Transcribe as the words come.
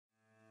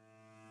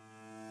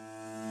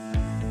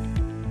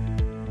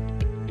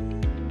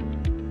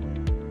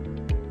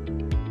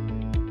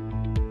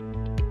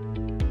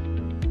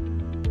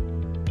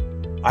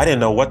I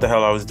didn't know what the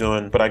hell I was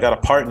doing, but I got a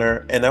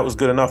partner and that was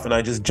good enough and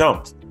I just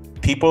jumped.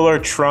 People are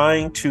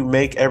trying to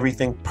make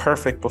everything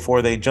perfect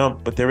before they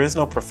jump, but there is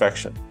no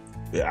perfection.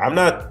 I'm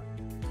not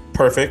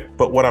perfect,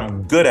 but what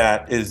I'm good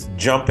at is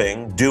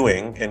jumping,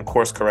 doing, and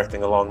course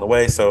correcting along the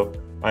way. So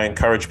I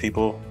encourage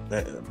people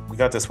that we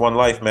got this one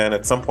life, man.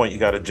 At some point, you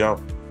got to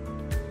jump.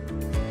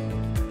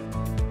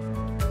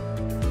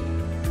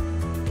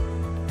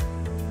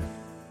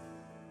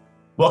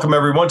 Welcome,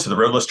 everyone, to the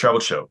Roadless Travel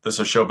Show. This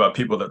is a show about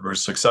people that were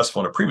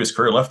successful in a previous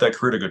career and left that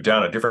career to go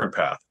down a different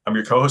path. I'm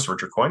your co-host,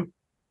 Richard Coyne.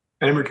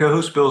 And I'm your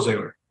co-host, Bill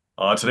Zahller.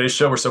 On today's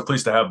show, we're so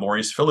pleased to have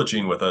Maurice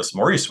Philogene with us.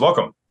 Maurice,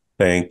 welcome.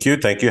 Thank you.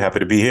 Thank you. Happy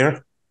to be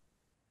here.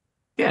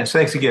 Yes,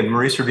 thanks again,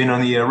 Maurice, for being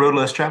on the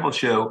Roadless Travel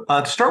Show.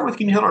 To start with,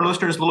 can you tell our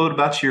listeners a little bit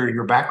about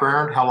your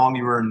background, how long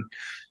you were in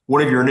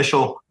one of your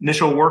initial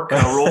work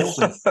roles?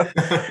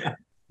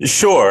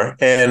 Sure,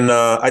 and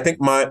I think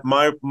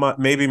my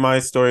maybe my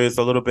story is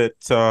a little bit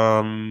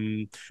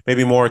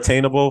maybe more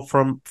attainable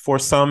for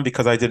some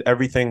because I did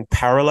everything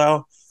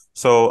parallel.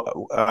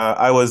 So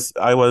I was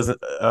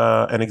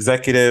an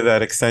executive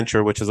at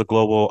Accenture, which is a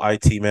global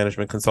IT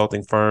management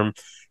consulting firm,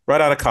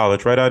 right out of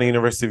college, right out of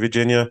University of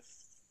Virginia.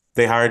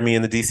 They hired me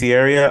in the DC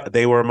area.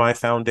 They were my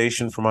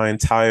foundation for my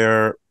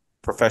entire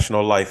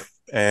professional life.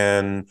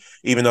 And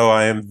even though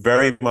I am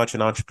very much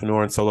an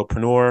entrepreneur and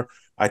solopreneur,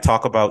 I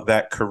talk about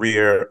that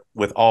career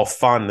with all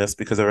fondness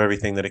because of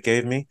everything that it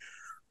gave me.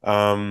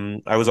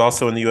 I was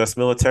also in the U.S.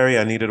 military.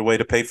 I needed a way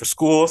to pay for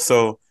school.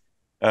 So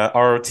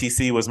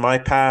ROTC was my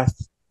path.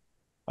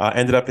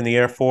 Ended up in the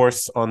Air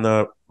Force on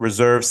the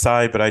reserve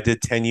side, but I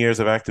did 10 years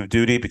of active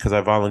duty because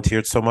I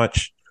volunteered so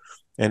much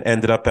and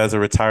ended up as a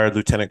retired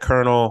lieutenant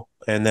colonel.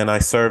 And then I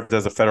served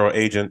as a federal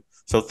agent.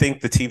 So think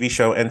the TV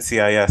show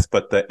NCIS,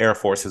 but the Air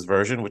Force's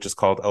version, which is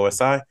called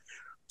OSI.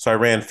 So I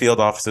ran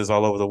field offices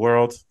all over the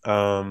world,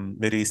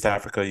 Mideast,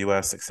 Africa,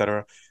 US,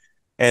 etc.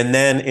 And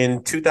then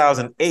in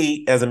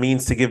 2008, as a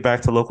means to give back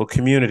to local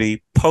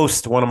community,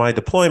 post one of my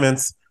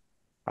deployments,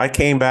 I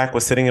came back,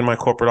 was sitting in my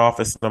corporate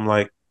office, and I'm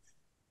like,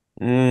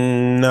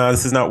 no,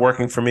 this is not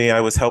working for me.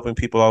 I was helping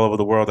people all over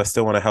the world. I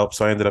still want to help.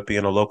 So I ended up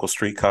being a local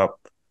street cop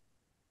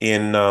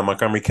in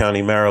Montgomery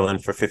County,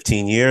 Maryland for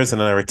 15 years.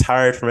 And then I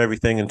retired from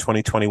everything in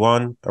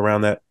 2021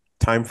 around that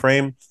time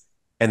frame.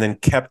 And then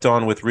kept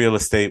on with real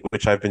estate,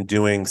 which I've been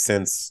doing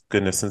since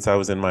I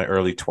was in my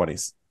early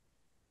 20s.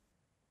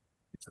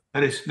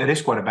 That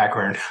is quite a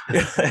background.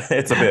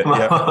 It's a bit,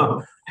 yeah.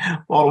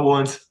 All at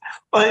once.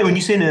 When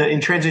you say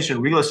in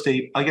transition real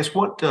estate, I guess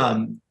what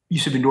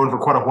you've been doing for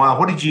quite a while.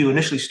 What did you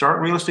initially start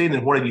in real estate, and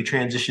then what have you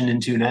transitioned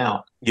into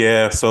now?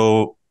 Yeah,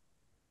 so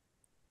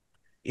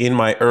in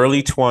my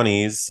early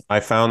 20s, I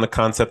found the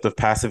concept of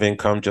passive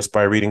income just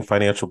by reading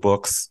financial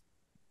books.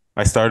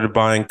 I started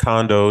buying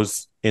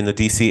condos in the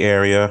DC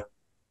area.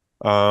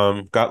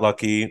 Got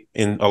lucky.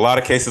 In a lot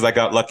of cases, I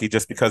got lucky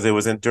just because it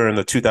was during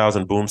the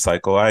 2000 boom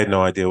cycle. I had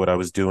no idea what I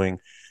was doing.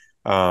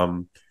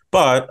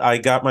 But I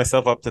got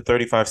myself up to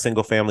 35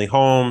 single family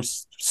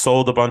homes,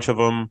 sold a bunch of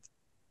them,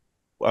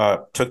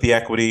 took the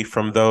equity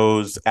from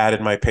those,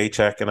 added my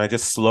paycheck, and I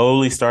just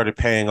slowly started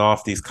paying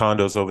off these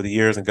condos over the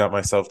years and got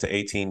myself to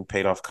 18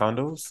 paid off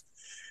condos.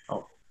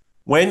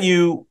 When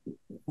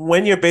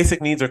your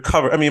basic needs are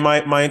covered, I mean,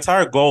 my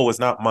entire goal was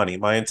not money.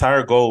 My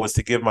entire goal was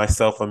to give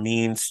myself a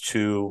means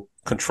to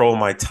control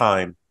my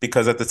time.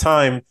 Because at the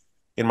time,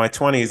 in my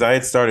 20s, I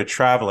had started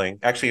traveling.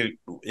 Actually,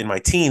 in my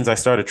teens, I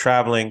started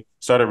traveling,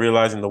 started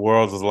realizing the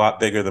world was a lot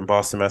bigger than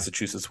Boston,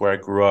 Massachusetts, where I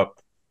grew up.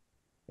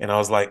 And I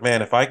was like,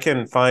 man, if I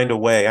can find a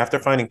way, after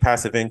finding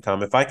passive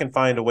income, if I can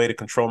find a way to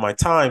control my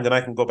time, then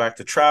I can go back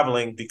to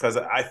traveling because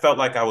I felt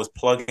like I was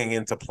plugging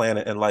into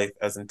planet and life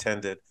as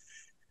intended.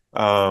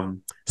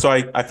 So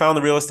I found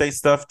the real estate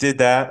stuff, did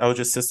that. I was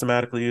just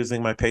systematically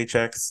using my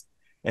paychecks.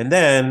 And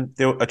then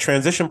a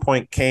transition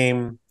point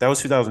came, that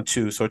was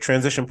 2002. So a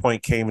transition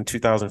point came in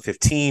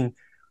 2015.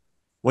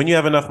 When you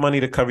have enough money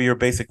to cover your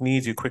basic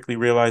needs, you quickly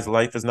realize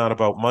life is not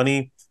about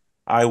money.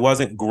 I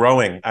wasn't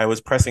growing. I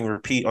was pressing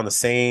repeat on the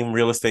same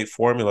real estate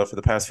formula for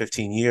the past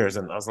 15 years.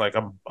 And I was like,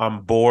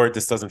 I'm bored.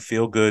 This doesn't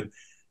feel good.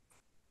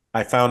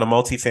 I found a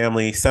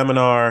multifamily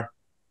seminar,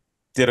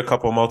 did a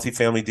couple of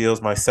multifamily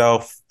deals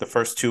myself. The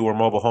first two were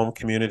mobile home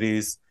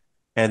communities.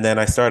 And then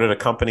I started a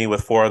company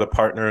with 4 other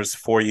partners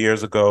 4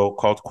 years ago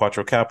called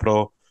Quattro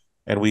Capital.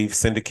 And we've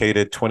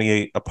syndicated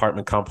 28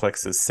 apartment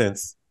complexes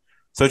since.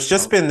 So it's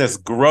just been this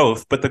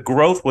growth, but the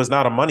growth was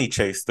not a money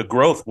chase. The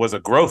growth was a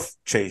growth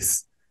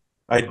chase.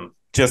 I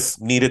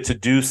just needed to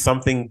do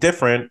something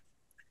different.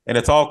 And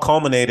it's all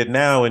culminated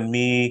now in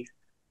me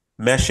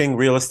meshing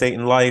real estate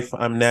and life.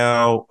 I'm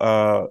now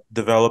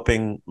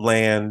developing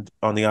land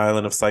on the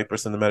island of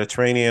Cyprus in the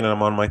Mediterranean, and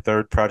I'm on my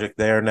 3rd project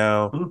there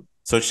now.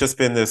 So it's just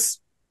been this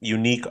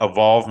unique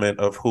evolvement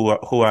of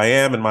who I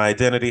am, and my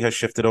identity has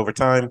shifted over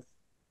time.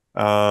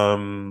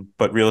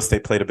 But real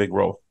estate played a big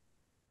role.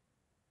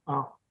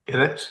 Oh, yeah,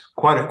 that's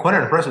quite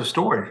an impressive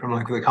story. From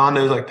like the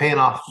condos, like paying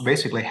off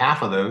basically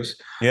half of those,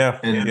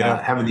 and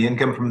having the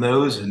income from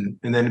those, and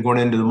then going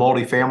into the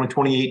multifamily,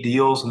 28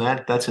 deals, and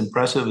that's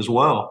impressive as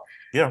well.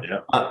 Yeah.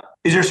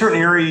 Is there a certain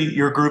area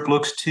your group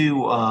looks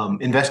to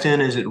invest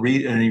in? Is it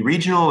any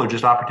regional or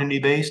just opportunity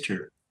based?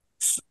 Or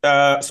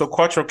So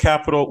Quattro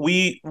Capital,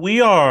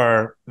 we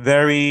are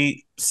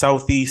very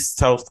southeast,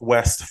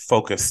 southwest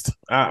focused.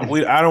 I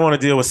don't want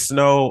to deal with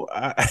snow.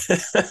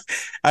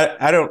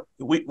 I don't.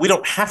 We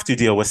don't have to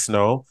deal with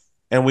snow,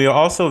 and we are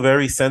also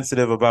very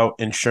sensitive about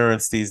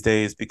insurance these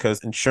days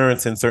because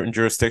insurance in certain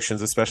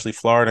jurisdictions, especially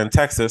Florida and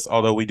Texas,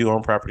 although we do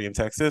own property in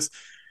Texas,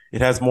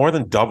 it has more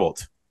than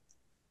doubled.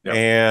 Yep.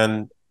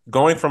 And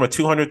going from a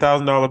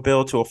 $200,000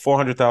 bill to a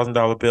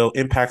 $400,000 bill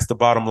impacts the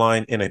bottom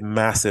line in a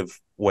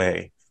massive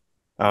way.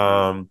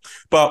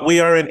 But we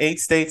are in 8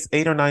 states,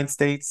 8 or 9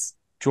 states: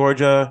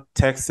 Georgia,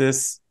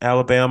 Texas,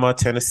 Alabama,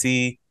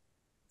 Tennessee,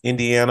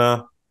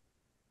 Indiana,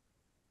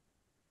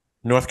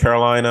 North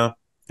Carolina,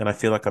 and I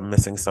feel like I'm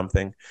missing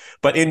something.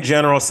 But in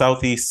general,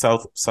 southeast,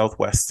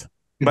 southwest.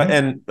 But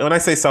and when I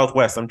say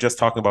southwest, I'm just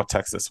talking about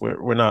Texas.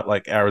 We're not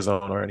like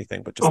Arizona or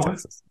anything, but just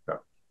Texas.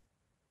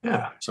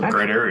 Yeah, some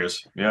great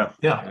areas. Yeah,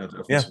 yeah.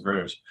 Some great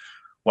areas.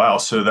 Wow.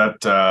 So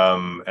that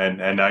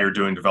and now you're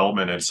doing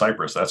development in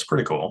Cyprus. That's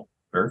pretty cool.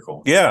 Very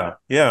cool. Yeah.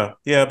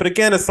 But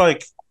again, it's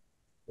like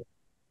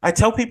I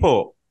tell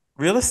people,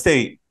 real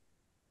estate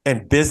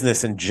and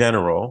business in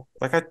general.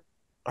 Like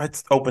I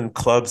opened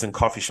clubs and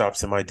coffee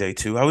shops in my day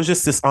too. I was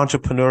just this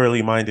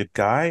entrepreneurially minded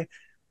guy,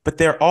 but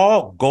they're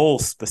all goal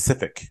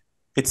specific.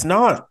 It's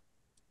not,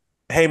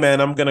 hey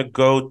man, I'm gonna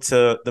go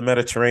to the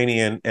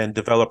Mediterranean and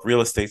develop real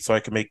estate so I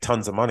can make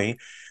tons of money.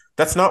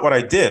 That's not what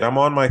I did. I'm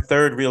on my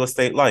third real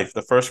estate life.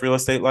 The first real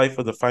estate life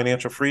was the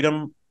financial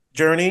freedom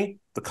journey,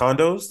 the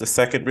condos. The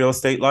second real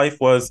estate life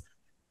was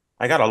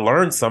I got to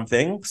learn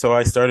something. So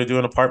I started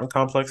doing apartment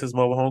complexes,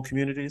 mobile home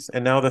communities.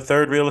 And now the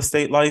third real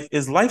estate life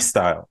is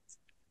lifestyle.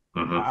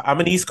 I'm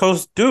an East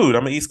Coast dude.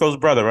 I'm an East Coast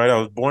brother, right? I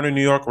was born in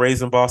New York,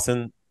 raised in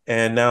Boston,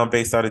 and now I'm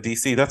based out of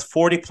DC. That's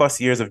 40 plus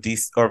years of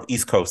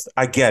East Coast.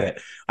 I get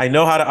it. I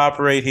know how to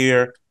operate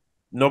here.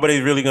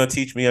 Nobody's really going to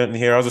teach me in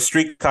here. I was a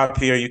street cop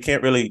here. You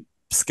can't really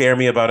scare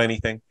me about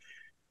anything.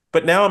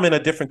 But now I'm in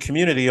a different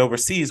community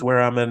overseas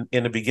where I'm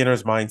in a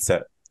beginner's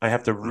mindset. I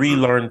have to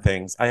relearn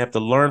things. I have to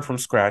learn from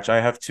scratch. I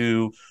have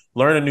to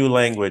learn a new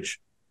language.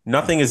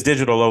 Nothing is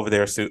digital over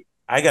there, so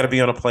I got to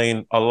be on a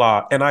plane a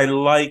lot. And I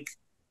like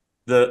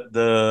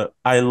the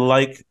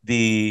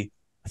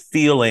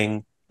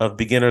feeling of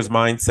beginner's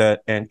mindset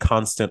and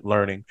constant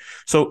learning.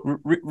 So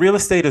real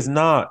estate is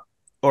not,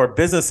 or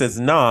business is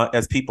not,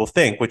 as people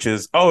think, which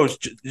is, oh,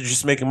 you're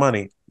just making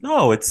money.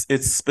 No, it's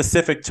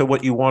specific to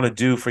what you want to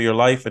do for your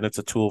life, and it's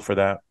a tool for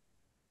that.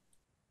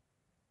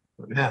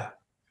 Yeah.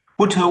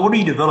 What are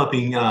you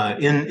developing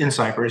in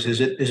Cyprus? Is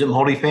it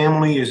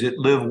multifamily? Is it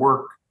live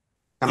work?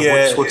 Kind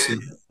of what's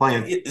the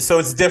plan? So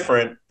it's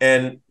different,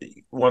 and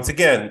once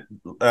again,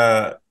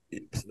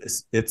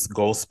 it's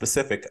goal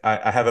specific.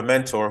 I have a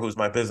mentor who's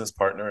my business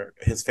partner.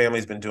 His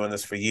family's been doing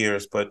this for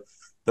years, but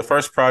the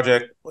first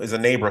project is a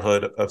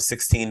neighborhood of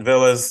 16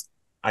 villas.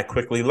 I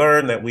quickly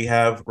learned that we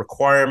have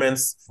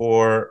requirements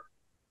for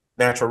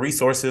natural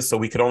resources, so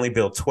we could only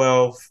build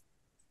 12.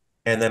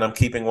 And then I'm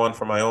keeping one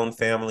for my own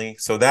family.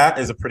 So that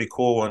is a pretty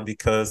cool one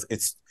because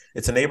it's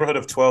a neighborhood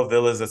of 12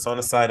 villas that's on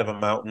the side of a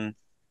mountain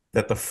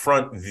that the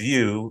front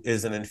view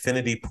is an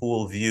infinity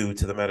pool view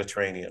to the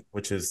Mediterranean,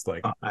 which is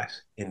like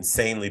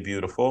insanely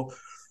beautiful.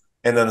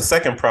 And then the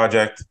second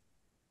project,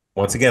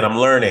 once again, I'm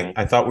learning.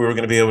 I thought we were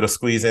going to be able to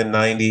squeeze in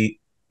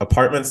 90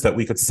 apartments that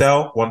we could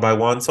sell one by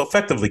one. So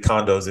effectively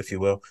condos, if you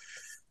will.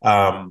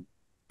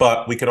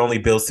 But we could only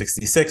build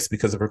 66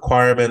 because of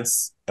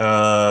requirements.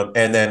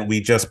 And then we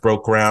just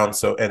broke ground.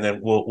 So, and then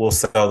we'll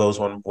sell those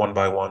one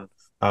by one.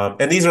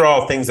 And these are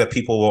all things that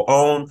people will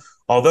own.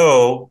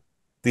 Although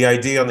the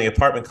idea on the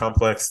apartment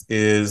complex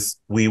is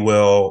we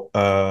will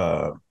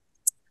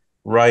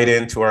write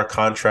into our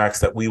contracts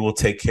that we will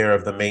take care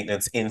of the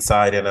maintenance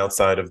inside and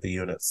outside of the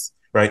units,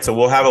 right? So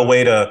we'll have a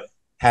way to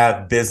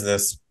have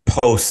business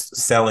post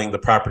selling the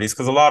properties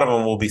because a lot of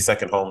them will be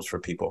second homes for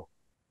people.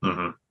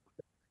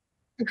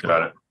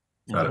 Got it.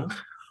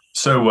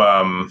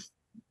 So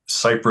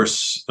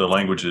Cyprus, the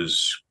language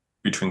is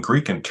between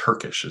Greek and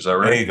Turkish. Is that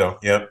right? There you go.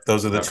 Yep.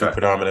 Those are the two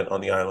predominant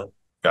on the island.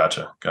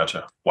 Gotcha.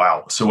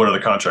 Wow. So what are the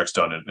contracts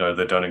done in? Are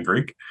they done in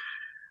Greek?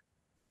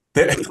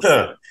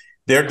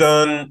 They're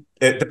done.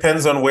 It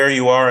depends on where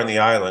you are in the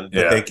island,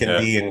 but they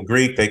can be in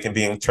Greek, they can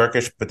be in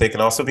Turkish, but they can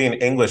also be in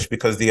English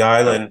because the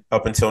island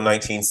up until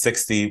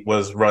 1960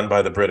 was run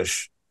by the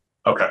British.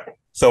 Okay.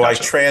 So I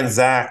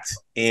transact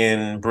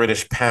in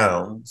British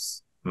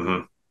pounds.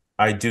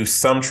 I do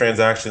some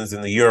transactions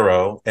in the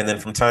euro, and then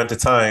from time to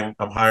time,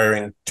 I'm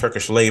hiring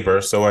Turkish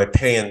labor, so I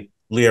pay in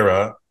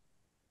lira.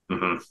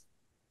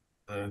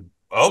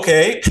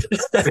 Okay,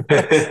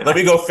 let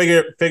me go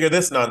figure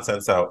this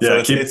nonsense out.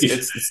 Yeah, so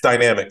it's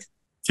dynamic.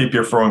 Keep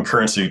your foreign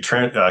currency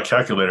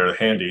calculator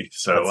handy.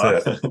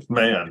 So,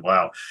 man,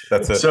 wow.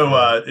 That's it.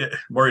 So,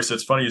 Maurice,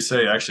 it's funny you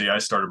say. Actually, I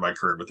started my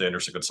career with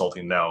Anderson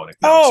Consulting now.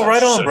 Oh,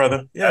 right on,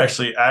 brother. Yeah. I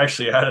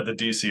actually had at the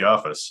DC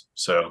office.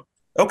 So,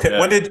 okay.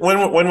 Yeah.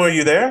 When when were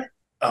you there?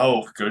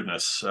 Oh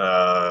goodness,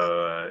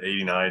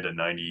 89 to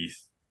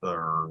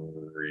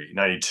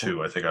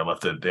 92. I think I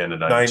left at the end of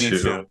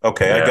 92. 92.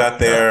 Okay, Yeah, I got yeah.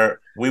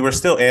 there. We were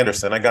still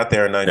Anderson. I got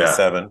there in Yeah.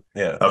 97.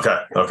 Yeah.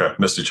 Okay.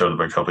 Missed each other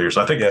by a couple of years.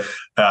 I think, Yeah.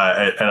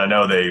 and I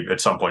know they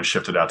at some point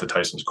shifted out to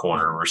Tyson's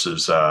Corner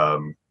versus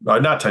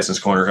not Tyson's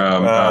Corner,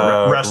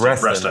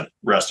 Reston.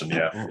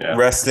 Yeah.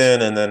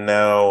 Reston, and then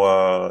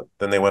now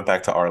then they went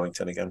back to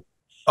Arlington again.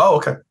 Oh,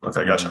 okay.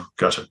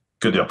 Gotcha.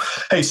 Good deal.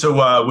 Hey,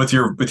 so with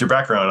your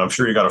background, I'm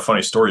sure you got a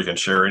funny story you can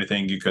share.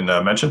 Anything you can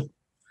mention?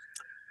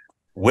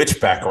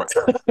 Which background?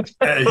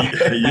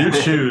 You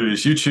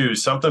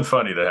choose something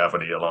funny that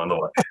happened to you along the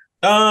way.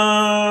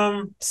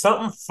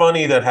 Something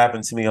funny that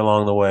happened to me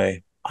along the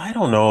way. I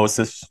don't know.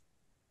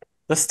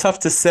 That's tough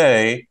to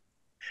say.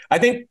 I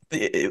think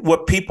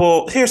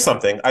here's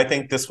something. I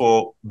think this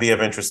will be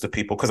of interest to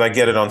people because I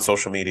get it on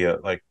social media.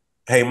 Like,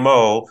 hey,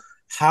 Mo,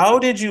 how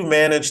did you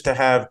manage to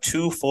have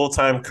 2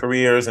 full-time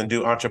careers and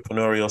do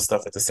entrepreneurial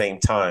stuff at the same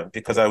time?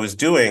 Because I was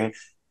doing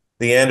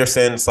the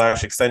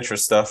Anderson/Accenture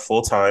stuff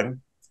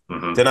full-time.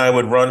 Mm-hmm. Then I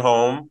would run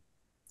home,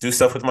 do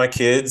stuff with my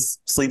kids,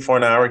 sleep for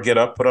an hour, get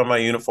up, put on my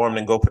uniform,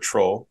 and go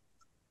patrol.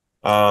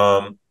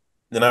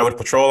 Then I would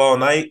patrol all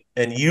night,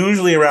 and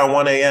usually around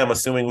 1 a.m.,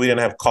 assuming we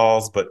didn't have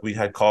calls, but we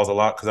had calls a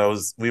lot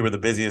because we were the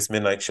busiest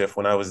midnight shift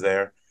when I was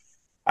there.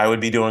 I would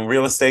be doing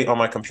real estate on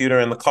my computer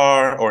in the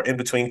car or in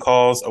between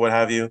calls or what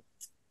have you.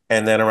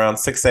 And then around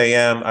 6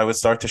 a.m., I would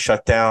start to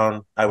shut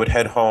down. I would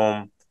head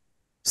home,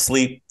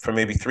 sleep for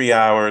maybe 3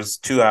 hours,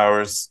 2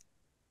 hours,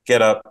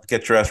 get up,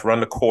 get dressed,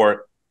 run to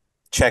court,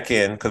 check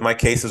in, because my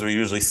cases were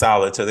usually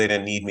solid, so they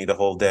didn't need me the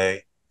whole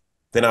day.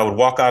 Then I would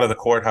walk out of the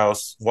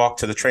courthouse, walk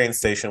to the train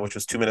station, which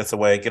was 2 minutes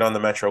away, get on the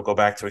metro, go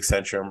back to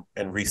Accenture,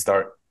 and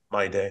restart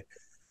my day.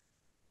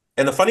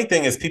 And the funny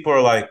thing is people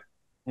are like,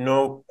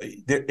 no,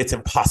 it's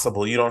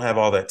impossible. You don't have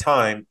all that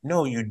time.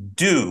 No, you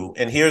do.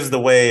 And here's the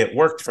way it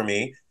worked for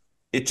me.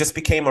 It just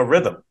became a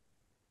rhythm.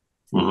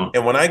 Mm-hmm.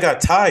 And when I got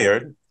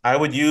tired, I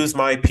would use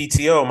my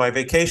PTO, my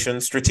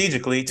vacation,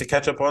 strategically to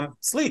catch up on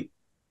sleep.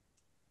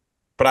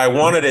 But I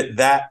wanted it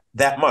that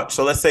much.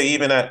 So let's say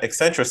even at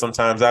Accenture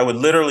sometimes, I would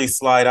literally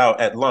slide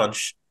out at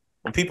lunch.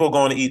 When people were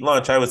going to eat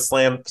lunch, I would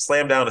slam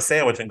down a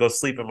sandwich and go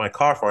sleep in my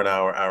car for an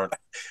hour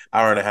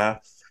and a half.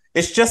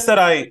 It's just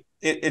that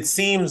it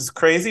seems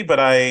crazy, but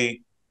I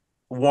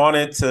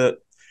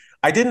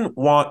didn't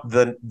want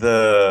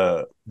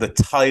the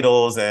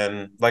titles,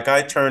 and like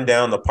I turned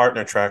down the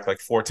partner track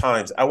like 4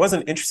 times. I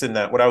wasn't interested in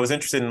that. What I was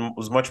interested in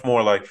was much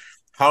more like,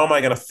 how am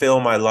I going to fill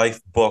my life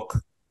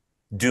book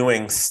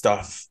doing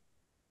stuff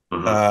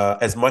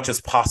as much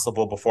as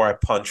possible before I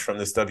punch from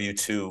this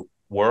W-2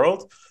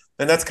 world.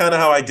 And that's kind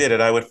of how I did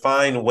it. I would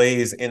find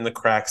ways in the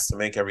cracks to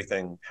make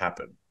everything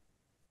happen.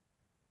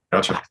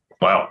 Gotcha.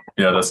 Wow.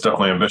 Yeah, that's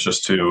definitely ambitious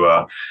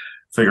to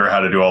figure out how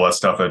to do all that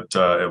stuff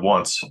at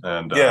once.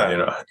 And,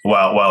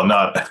 while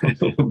not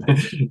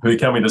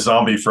becoming a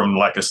zombie from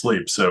lack of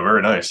sleep. So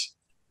very nice.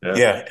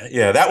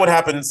 Yeah. That would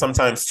happen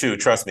sometimes too.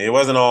 Trust me. It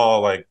wasn't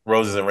all like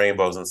roses and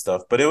rainbows and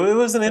stuff, but it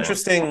was an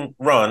interesting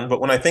run.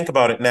 But when I think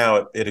about it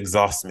now, it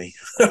exhausts me.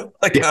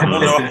 Like, I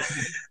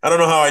don't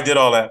know how I did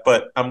all that,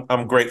 but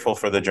I'm grateful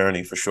for the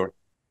journey for sure.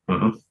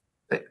 Mm-hmm.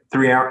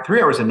 3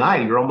 hours a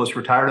night, you're almost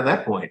retired at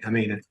that point. I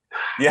mean,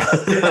 yeah,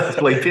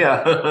 sleep,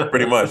 yeah.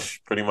 pretty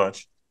much.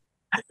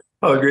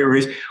 Oh, great,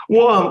 Maurice.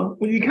 Well,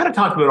 you kind of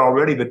talked about it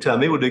already, but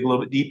maybe we'll dig a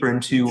little bit deeper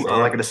into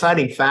like a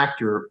deciding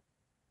factor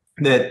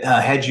that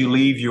had you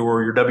leave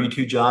your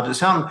W-2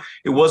 jobs.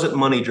 It wasn't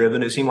money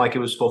driven. It seemed like it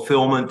was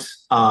fulfillment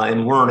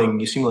and learning.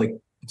 You seem like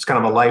it's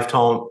kind of a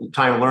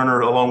lifetime learner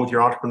along with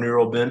your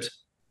entrepreneurial bent.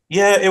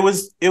 Yeah, it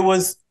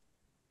was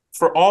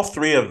for all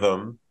 3 of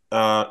them.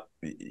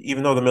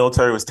 Even though the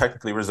military was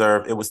technically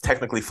reserve, it was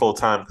technically full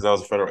time because I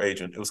was a federal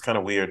agent. It was kind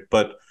of weird,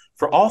 but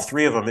for all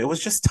 3 of them, it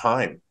was just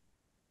time.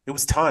 It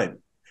was time.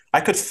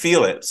 I could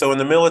feel it. So in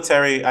the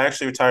military, I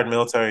actually retired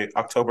military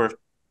October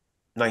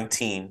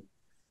 19.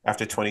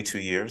 After 22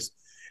 years.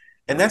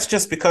 And that's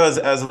just because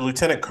as a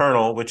lieutenant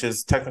colonel, which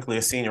is technically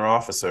a senior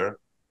officer,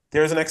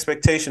 there's an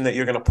expectation that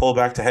you're going to pull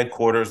back to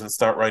headquarters and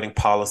start writing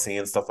policy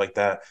and stuff like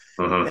that.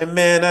 Mm-hmm. And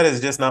man, that is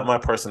just not my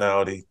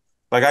personality.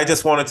 Like, I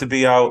just wanted to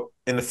be out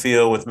in the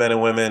field with men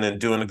and women and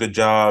doing a good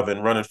job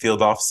and running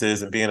field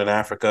offices and being in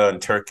Africa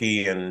and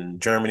Turkey and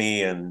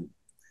Germany. And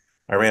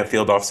I ran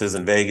field offices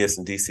in Vegas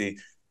and DC.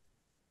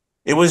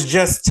 It was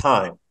just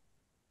time.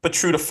 But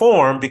true to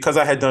form, because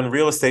I had done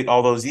real estate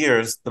all those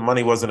years, the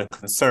money wasn't a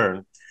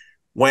concern.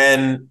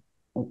 When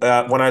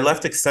I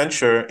left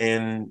Accenture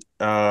in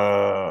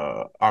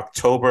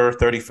October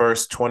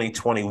 31st,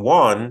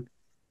 2021,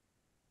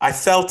 I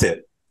felt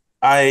it.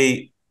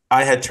 I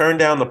had turned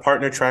down the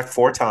partner track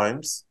 4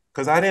 times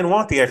because I didn't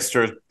want the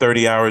extra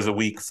 30 hours a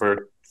week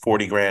for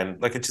 40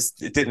 grand. Like, it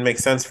didn't make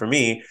sense for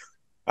me.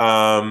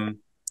 And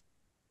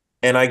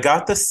I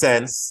got the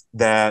sense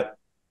that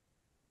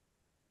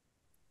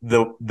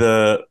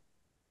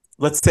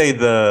let's say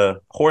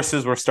the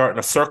horses were starting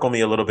to circle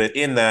me a little bit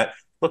in that,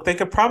 look, they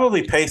could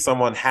probably pay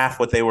someone half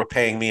what they were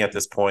paying me at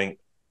this point,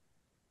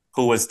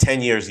 who was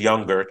 10 years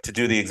younger, to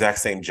do the exact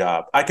same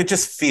job. I could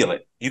just feel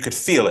it. You could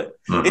feel it.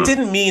 Mm-hmm. It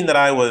didn't mean that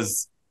I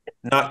was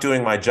not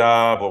doing my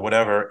job or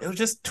whatever. It was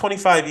just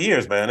 25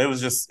 years, man. It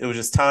was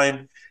just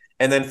time.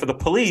 And then for the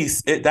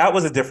police, that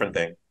was a different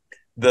thing.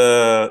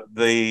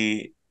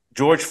 The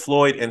George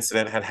Floyd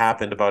incident had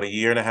happened about a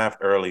year and a half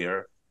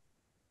earlier.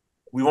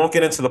 We won't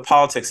get into the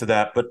politics of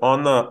that, but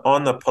on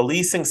the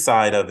policing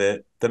side of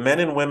it, the men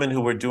and women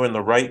who were doing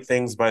the right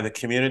things by the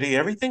community,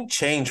 everything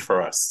changed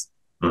for us.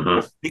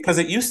 Mm-hmm. Because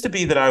it used to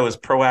be that I was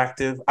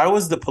proactive. I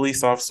was the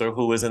police officer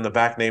who was in the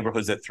back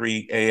neighborhoods at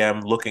 3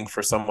 a.m. looking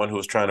for someone who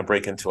was trying to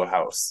break into a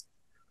house.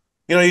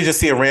 You just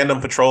see a random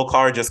patrol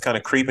car just kind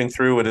of creeping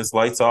through with his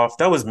lights off.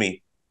 That was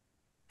me.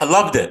 I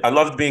loved it. I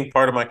loved being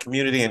part of my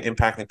community and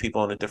impacting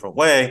people in a different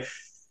way.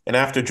 And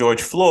after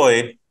George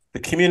Floyd, the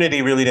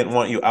community really didn't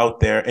want you out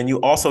there. And you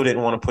also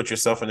didn't want to put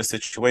yourself in a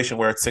situation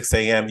where at 6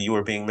 a.m. you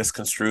were being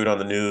misconstrued on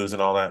the news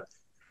and all that.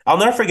 I'll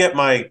never forget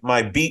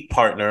my beat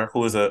partner,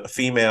 who was a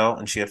female,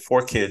 and she had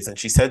 4 kids. And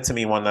she said to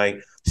me one night,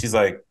 she's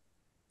like,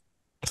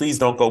 please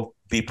don't go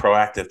be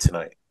proactive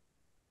tonight.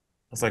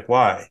 I was like,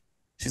 why?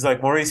 She's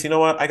like, Maurice, you know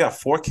what? I got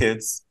 4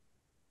 kids.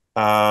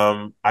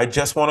 I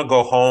just want to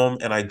go home,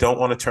 and I don't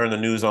want to turn the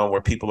news on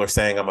where people are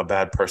saying I'm a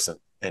bad person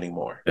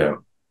anymore. Yeah.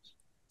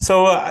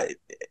 So,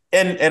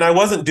 and I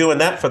wasn't doing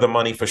that for the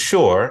money for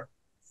sure.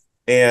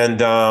 And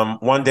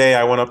one day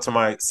I went up to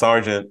my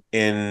sergeant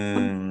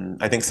in,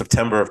 I think,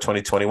 September of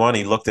 2021.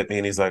 He looked at me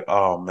and he's like,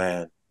 oh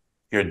man,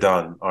 you're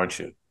done, aren't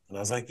you? And I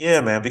was like,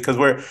 yeah, man, because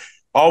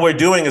all we're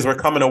doing is we're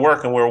coming to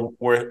work and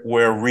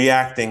we're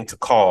reacting to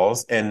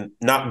calls and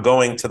not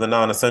going to the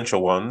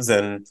non-essential ones.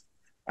 And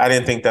I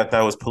didn't think that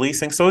was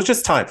policing. So it's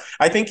just time.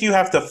 I think you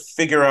have to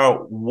figure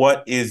out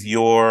what is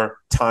your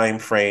time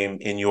frame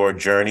in your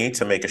journey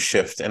to make a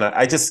shift. And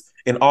I just,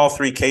 in all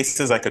 3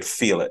 cases, I could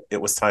feel it.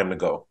 It was time to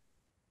go.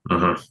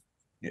 Mm-hmm.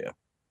 Yeah.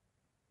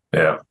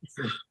 Yeah.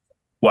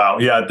 Wow.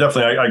 Yeah,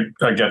 definitely.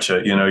 I get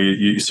you.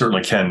 You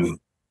certainly can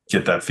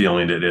get that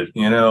feeling that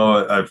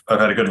I've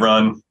had a good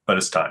run, but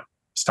it's time.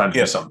 It's time to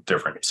do something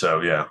different.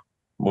 So yeah.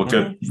 Well,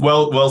 good. Mm-hmm.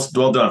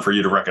 Well done for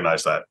you to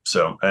recognize that.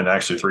 So, and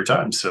actually 3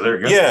 times. So there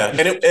you go. Yeah.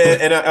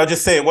 And I'll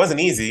just say it wasn't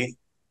easy.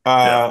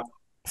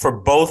 For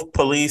both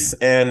police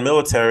and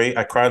military,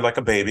 I cried like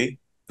a baby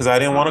because I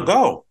didn't want to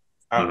go.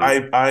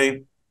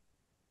 Mm-hmm.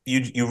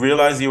 You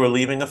realize you were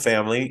leaving a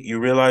family. You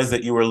realize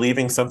that you were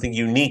leaving something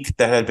unique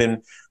that had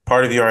been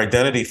part of your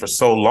identity for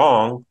so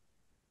long.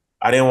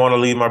 I didn't want to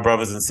leave my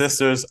brothers and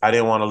sisters. I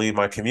didn't want to leave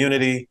my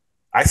community.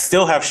 I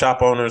still have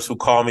shop owners who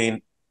call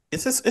me.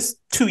 It's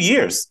 2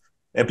 years,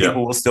 and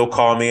people will still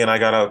call me, and I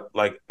gotta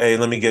hey,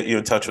 let me get you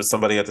in touch with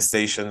somebody at the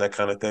station, that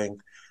kind of thing.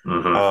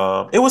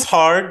 Mm-hmm. It was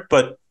hard,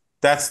 but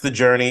that's the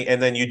journey.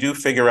 And then you do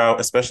figure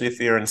out, especially if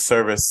you're in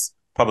service,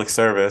 public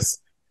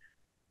service,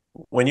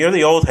 when you're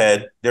the old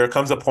head, there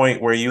comes a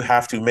point where you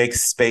have to make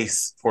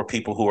space for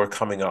people who are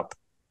coming up.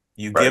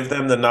 You give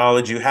them the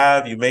knowledge you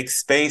have, you make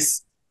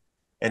space,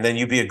 and then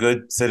you be a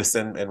good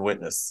citizen and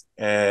witness.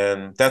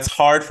 And that's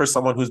hard for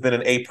someone who's been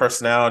an A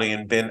personality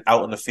and been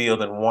out in the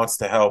field and wants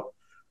to help.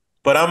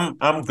 But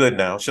I'm good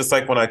now. It's just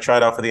like when I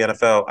tried out for the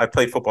NFL. I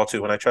played football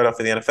too. When I tried out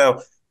for the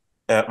NFL,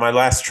 my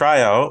last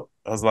tryout,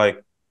 I was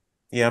like,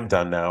 yeah, I'm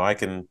done now. I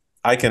can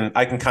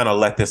kind of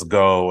let this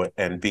go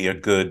and be a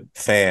good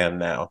fan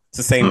now. It's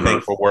the same thing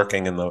for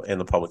working in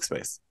the public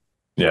space.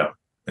 Yeah.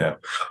 Yeah.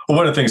 Well,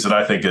 one of the things that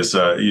I think is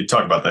you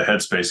talk about the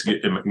headspace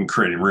and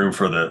creating room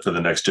for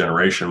the next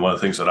generation. One of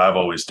the things that I've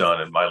always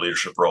done in my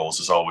leadership roles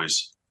is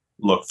always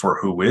look for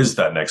who is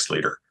that next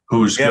leader,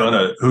 who's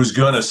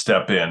gonna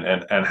step in,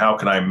 and how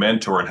can I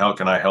mentor and how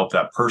can I help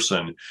that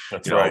person,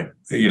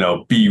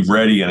 be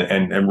ready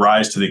and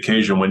rise to the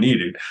occasion when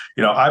needed.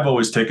 I've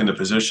always taken the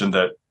position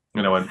that,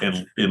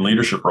 in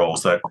leadership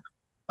roles, that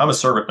I'm a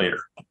servant leader.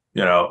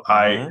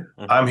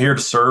 I'm here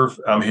to serve.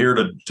 I'm here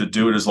to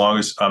do it as long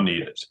as I'm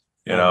needed.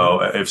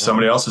 If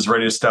somebody else is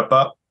ready to step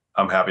up,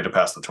 I'm happy to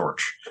pass the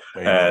torch.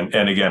 And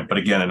again,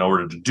 in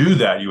order to do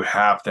that, you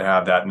have to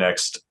have that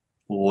next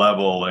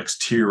level,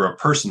 next tier of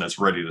person that's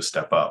ready to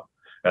step up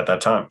at that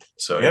time.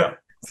 So yeah,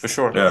 for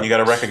sure. Yeah. You got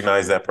to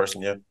recognize that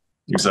person. Yeah,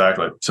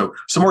 exactly. So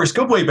Maurice,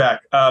 go way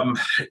back.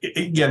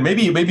 Again,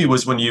 maybe it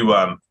was when you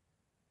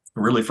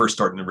really first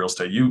starting in real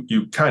estate.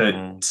 You kind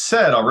of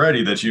said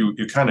already that you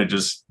kind of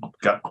just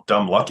got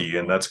dumb lucky,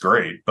 and that's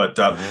great. But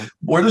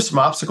were there some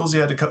obstacles you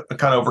had to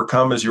kind of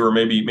overcome as you were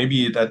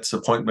maybe that's a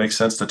point makes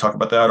sense to talk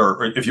about that,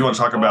 or if you want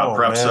to talk about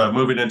perhaps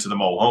moving into the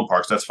mobile home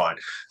parks, that's fine.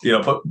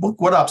 But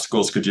what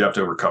obstacles could you have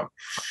to overcome,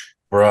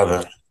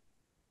 brother?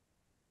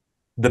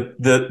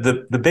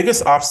 The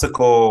biggest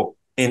obstacle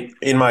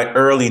in my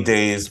early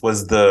days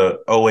was the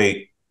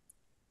 '08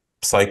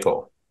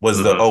 cycle. Was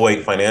the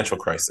 '08 financial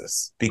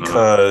crisis,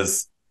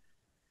 because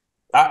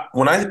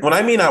when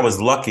I mean I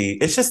was lucky,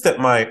 it's just that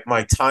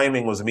my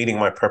timing was meeting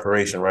my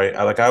preparation, right?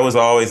 I was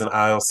always in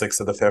aisle 6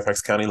 of the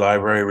Fairfax County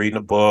Library reading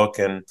a book,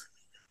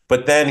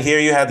 but then here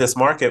you had this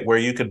market where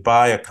you could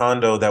buy a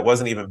condo that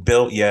wasn't even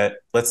built yet.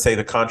 Let's say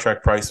the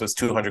contract price was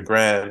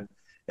 $200,000,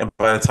 and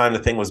by the time the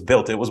thing was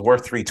built, it was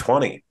worth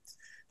 $320,000.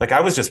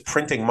 I was just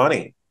printing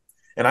money,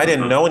 and I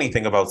didn't know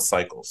anything about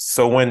cycles.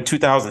 So when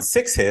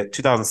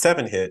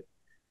 2007 hit,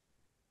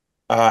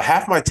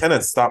 half my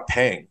tenants stopped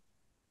paying.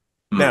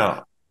 Mm.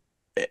 Now,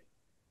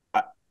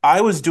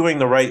 I was doing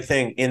the right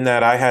thing in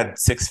that I had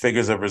 6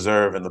 figures of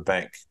reserve in the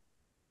bank.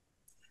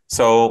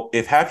 So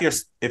if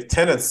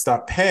tenants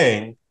stop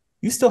paying,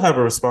 you still have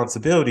a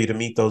responsibility to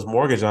meet those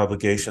mortgage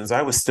obligations.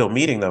 I was still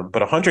meeting them,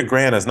 but 100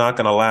 grand is not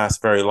going to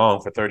last very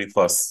long for 30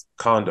 plus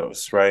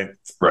condos, right?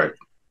 Right.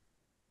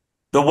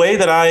 The way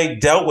that I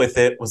dealt with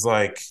it was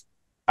like,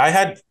 I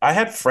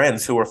had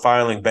friends who were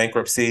filing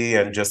bankruptcy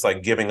and just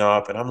like giving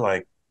up, and I'm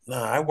like,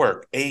 nah, I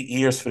worked 8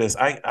 years for this.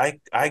 I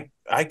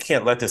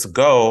can't let this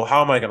go.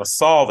 How am I going to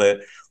solve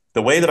it?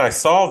 The way that I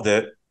solved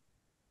it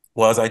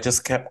was I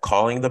just kept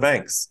calling the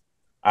banks.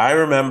 I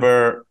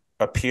remember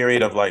a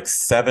period of like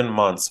 7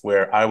 months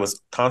where I was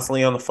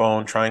constantly on the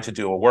phone trying to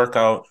do a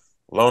workout,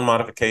 loan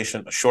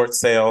modification, a short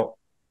sale.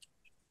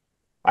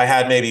 I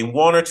had maybe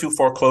 1 or 2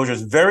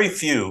 foreclosures, very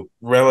few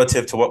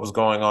relative to what was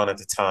going on at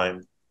the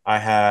time. I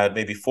had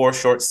maybe 4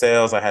 short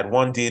sales. I had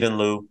 1 deed in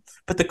lieu.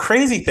 But the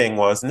crazy thing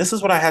was, and this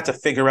is what I had to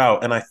figure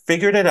out, and I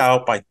figured it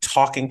out by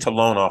talking to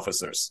loan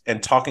officers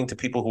and talking to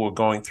people who were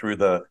going through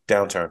the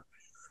downturn.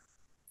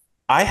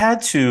 I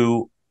had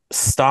to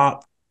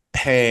stop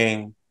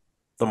paying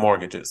the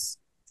mortgages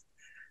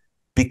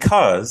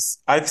because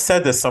I've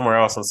said this somewhere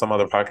else on some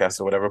other podcast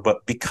or whatever,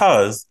 but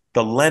because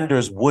the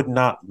lenders would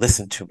not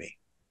listen to me.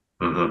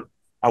 Mm-hmm.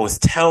 I was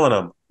telling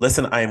them,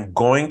 listen, I am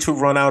going to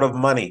run out of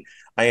money.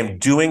 I am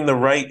doing the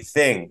right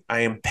thing.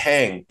 I am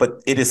paying,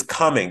 but it is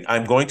coming.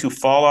 I'm going to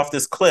fall off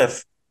this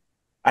cliff.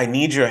 I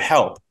need your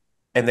help.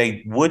 And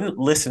they wouldn't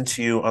listen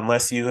to you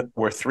unless you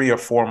were 3 or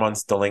 4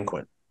 months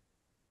delinquent.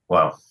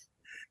 Wow.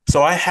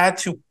 So I had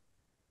to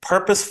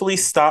purposefully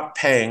stop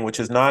paying, which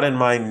is not in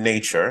my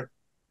nature,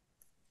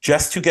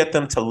 just to get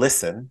them to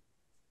listen,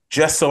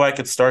 just so I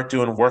could start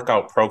doing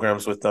workout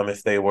programs with them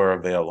if they were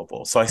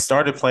available. So I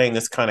started playing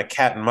this kind of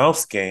cat and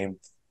mouse game.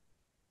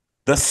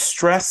 The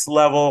stress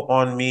level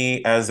on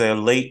me as a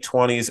late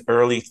 20s,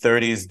 early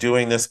 30s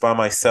doing this by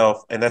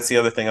myself, and that's the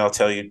other thing I'll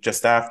tell you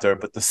just after,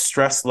 but the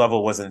stress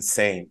level was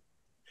insane.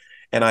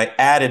 And I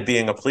added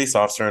being a police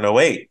officer in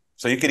 2008.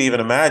 So you could even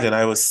imagine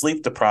I was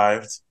sleep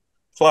deprived,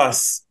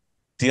 plus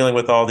dealing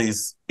with all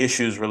these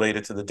issues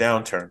related to the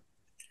downturn.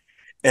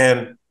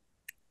 And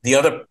the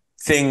other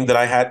thing that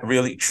I had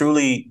really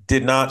truly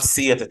did not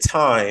see at the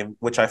time,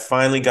 which I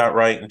finally got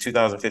right in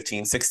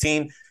 2015,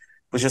 16,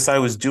 was just I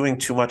was doing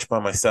too much by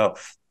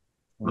myself,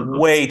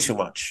 way too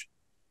much.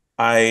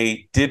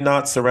 I did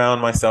not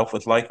surround myself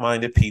with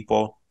like-minded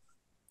people.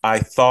 I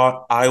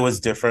thought I was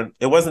different.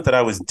 It wasn't that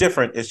I was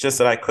different. It's just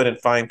that I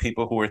couldn't find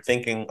people who were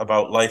thinking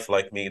about life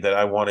like me, that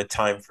I wanted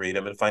time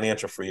freedom and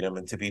financial freedom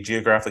and to be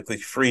geographically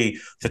free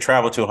to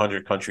travel to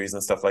 100 countries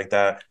and stuff like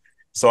that.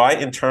 So I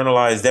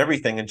internalized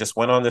everything and just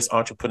went on this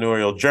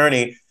entrepreneurial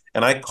journey.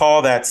 And I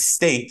call that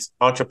state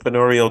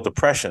entrepreneurial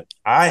depression.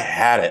 I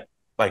had it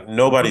like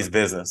nobody's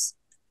business.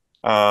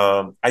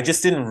 I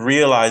just didn't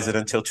realize it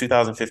until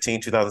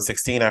 2015,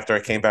 2016, after I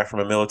came back from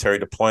a military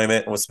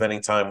deployment and was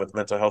spending time with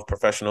mental health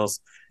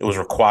professionals. It was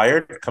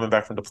required coming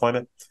back from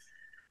deployment.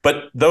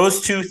 But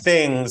those 2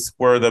 things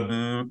were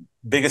the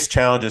biggest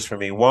challenges for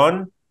me.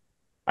 One,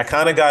 I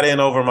kind of got in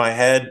over my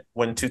head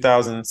when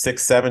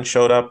 2006, 7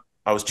 showed up.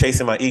 I was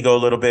chasing my ego a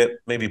little bit,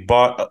 maybe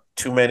bought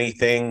too many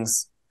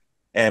things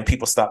and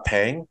people stopped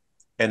paying.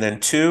 And then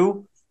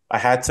 2, I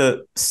had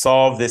to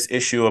solve this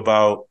issue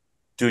about,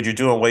 dude, you're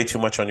doing way too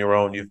much on your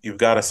own. You've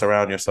got to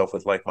surround yourself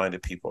with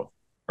like-minded people.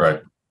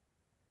 Right.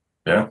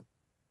 Yeah.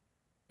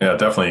 Yeah,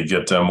 definitely. You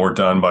get more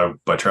done by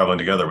traveling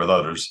together with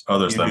others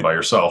than by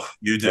yourself.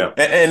 You do. Yeah.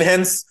 And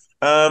hence,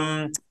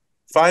 5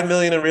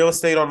 million in real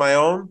estate on my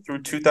own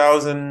through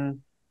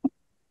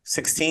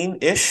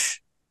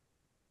 2016-ish.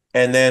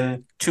 And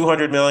then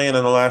 200 million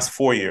in the last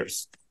 4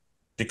 years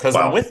because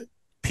I'm with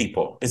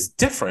people. It's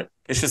different.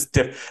 It's just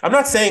different. I'm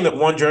not saying that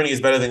one journey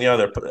is better than the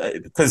other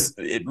because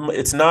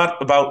it's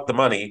not about the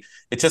money.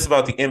 It's just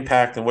about the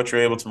impact and what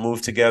you're able to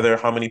move together,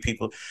 how many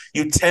people.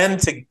 You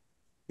tend to,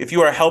 if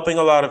you are helping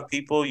a lot of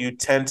people, you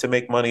tend to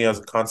make money as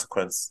a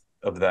consequence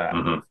of that.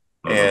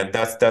 And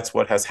that's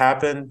what has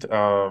happened.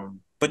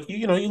 But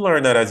you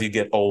learn that as you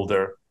get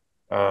older.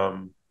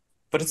 But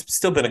it's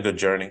still been a good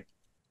journey.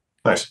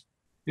 Nice.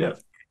 Yeah.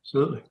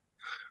 Absolutely.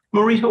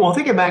 Maurice, well,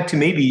 thinking back to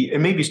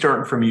maybe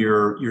starting from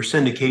your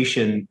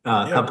syndication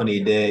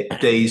company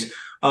days,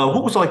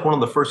 what was like one of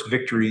the first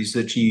victories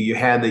that you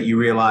had that you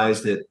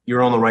realized that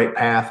you're on the right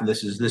path and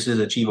this is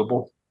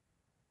achievable?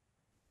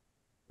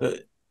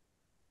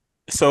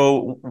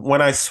 So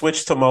when I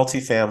switched to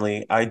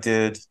multifamily, I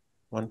did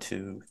 1,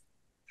 2,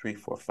 3,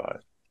 4,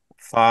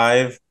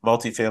 5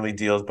 multifamily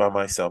deals by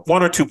myself,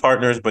 1 or 2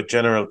 partners, but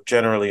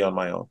generally on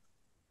my own.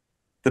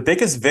 The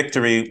biggest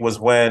victory was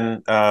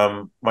when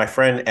my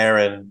friend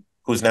Erin,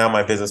 who's now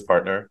my business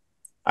partner,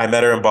 I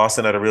met her in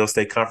Boston at a real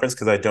estate conference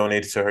because I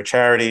donated to her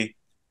charity.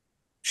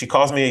 She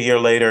calls me a year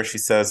later. She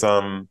says,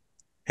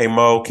 hey,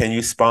 Mo, can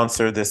you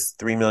sponsor this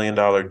 $3 million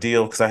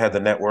deal? Because I had the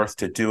net worth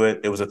to do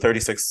it. It was a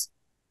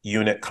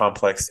 36-unit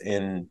complex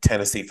in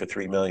Tennessee for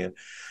 $3 million.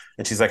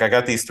 And she's like, I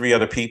got these 3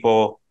 other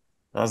people.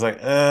 I was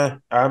like,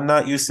 I'm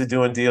not used to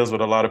doing deals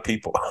with a lot of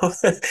people.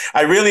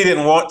 I really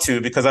didn't want to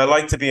because I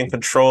like to be in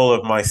control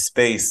of my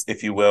space,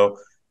 if you will.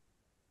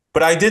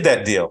 But I did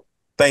that deal,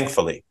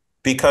 thankfully,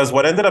 because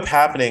what ended up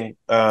happening,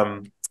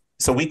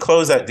 so we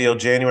closed that deal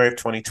January of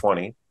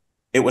 2020.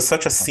 It was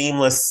such a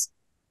seamless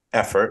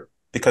effort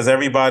because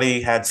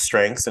everybody had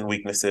strengths and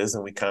weaknesses,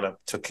 and we kind of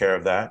took care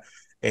of that.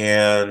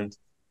 And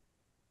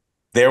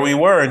there we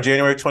were in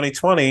January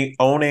 2020,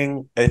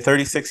 owning a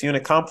 36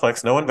 unit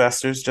complex, no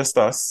investors, just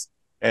us.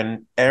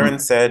 And Erin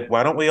said,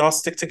 why don't we all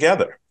stick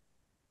together?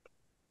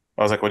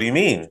 I was like, what do you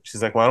mean?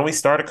 She's like, why don't we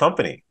start a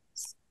company?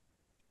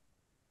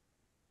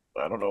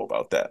 I don't know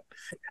about that.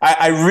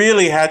 I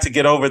really had to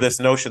get over this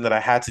notion that I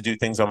had to do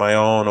things on my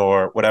own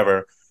or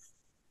whatever.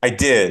 I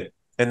did.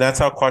 And that's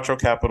how Quattro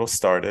Capital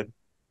started.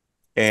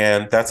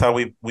 And that's how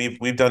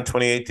we've done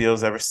 28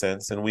 deals ever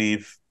since. And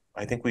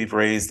I think we've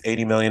raised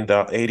 $80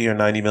 or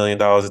 $90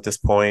 million at this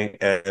point,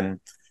 and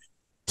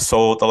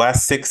sold the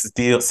last 6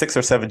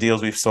 or 7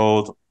 deals we've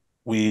sold.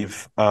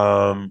 We've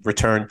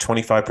returned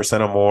 25%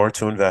 or more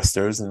to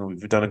investors, and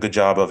we've done a good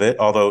job of it.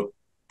 Although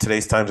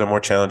today's times are more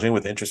challenging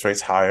with interest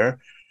rates higher.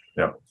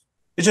 Yeah.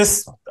 It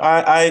just,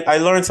 I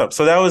learned something.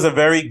 So that was a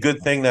very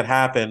good thing that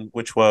happened,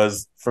 which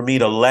was for me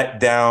to let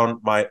down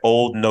my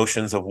old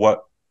notions of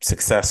what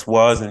success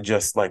was and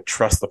just like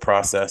trust the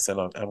process.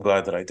 And I'm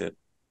glad that I did.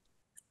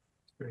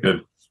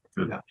 Good.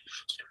 Yeah.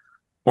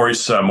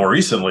 Maurice, more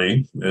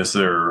recently, is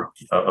there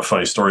a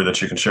funny story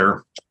that you can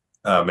share?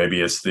 Maybe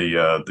it's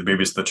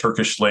the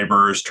Turkish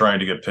laborers trying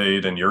to get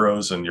paid in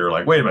euros, and you're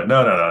like, wait a minute,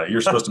 no,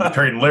 you're supposed to be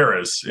paid in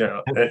liras.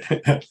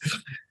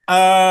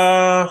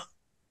 I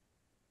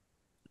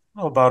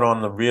don't know about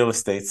on the real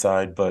estate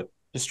side, but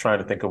just trying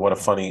to think of what a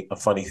funny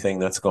thing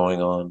that's going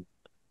on.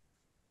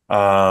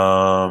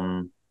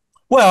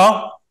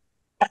 Well,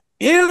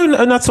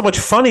 not so much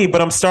funny, but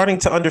I'm starting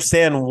to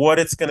understand what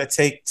it's going to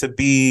take to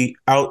be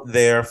out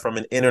there from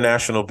an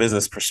international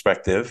business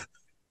perspective.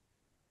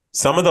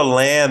 Some of the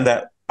land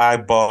that I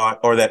bought,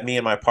 or that me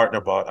and my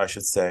partner bought, I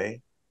should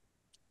say,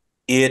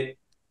 we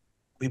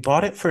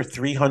bought it for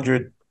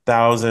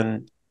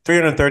 330,000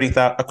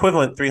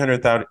 equivalent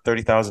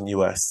 330,000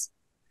 US.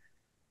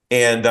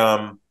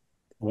 And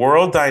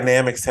world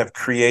dynamics have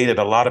created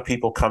a lot of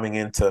people coming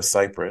into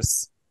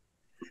Cyprus.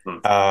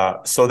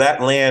 So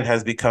that land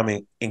has become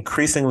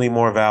increasingly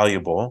more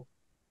valuable,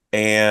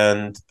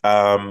 and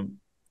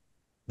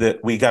that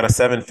we got a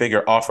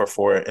 7-figure offer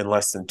for it in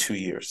less than 2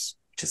 years,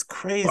 which is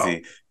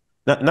crazy.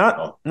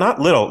 Wow. Not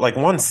little, like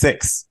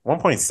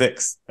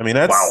 1.6. I mean,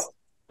 that's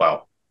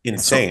wow,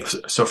 insane.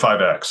 So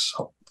 5x,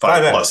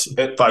 5 plus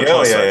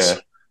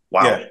X.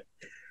 Wow.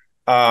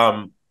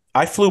 Yeah.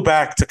 I flew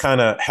back to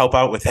kind of help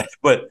out with that,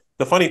 but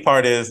the funny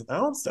part is I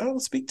don't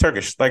speak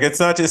Turkish. Like it's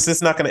not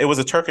gonna. It was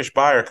a Turkish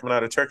buyer coming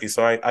out of Turkey,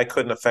 so I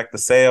couldn't affect the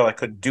sale. I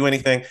couldn't do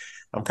anything.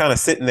 I'm kind of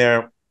sitting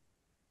there,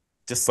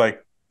 just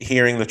like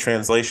hearing the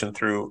translation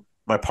through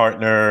my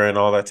partner and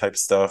all that type of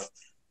stuff.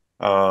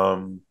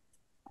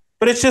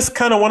 But it's just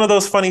kind of one of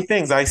those funny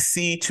things. I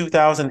see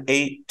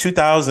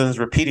 2000s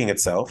repeating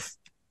itself.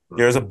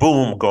 There's a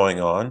boom going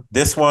on.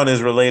 This one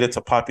is related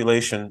to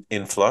population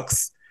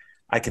influx.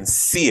 I can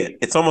see it.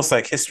 It's almost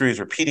like history is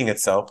repeating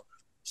itself.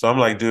 So I'm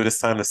like, dude, it's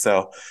time to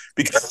sell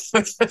because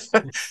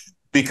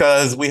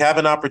we have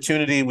an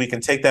opportunity. We can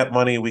take that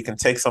money. We can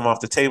take some off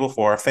the table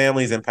for our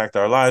families, impact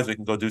our lives. We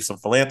can go do some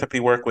philanthropy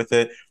work with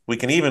it. We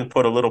can even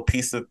put a little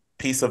piece of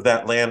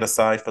that land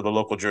aside for the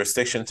local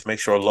jurisdiction to make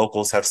sure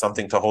locals have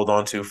something to hold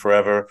on to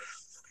forever.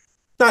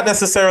 Not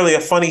necessarily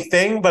a funny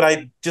thing, but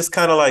I just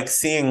kind of like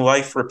seeing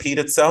life repeat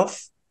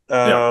itself.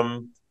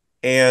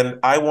 And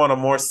I want a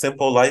more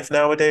simple life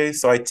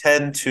nowadays. So I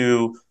tend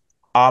to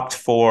opt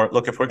for,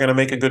 look, if we're going to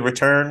make a good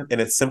return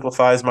and it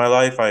simplifies my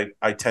life,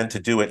 I tend to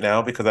do it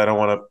now because I don't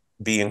want to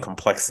be in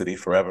complexity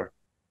forever.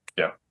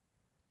 Yeah.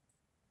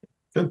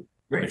 Good.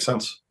 Makes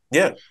sense.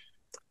 Yeah.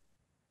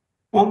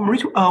 Well,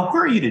 Maurice,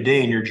 where are you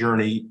today in your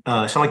journey?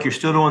 Sound like you're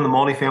still doing the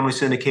multifamily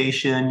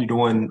syndication. You're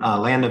doing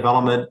land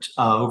development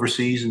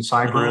overseas in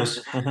Cyprus.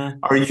 Mm-hmm.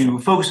 Are you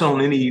focused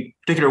on any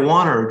particular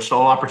one, or just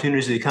all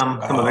opportunities that come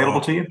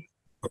available to you?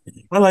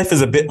 My life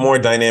is a bit more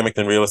dynamic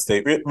than real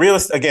estate. Real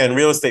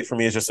estate for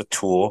me is just a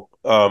tool.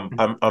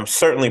 I'm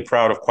certainly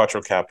proud of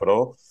Quattro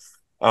Capital.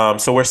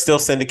 So we're still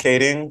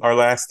syndicating. Our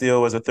last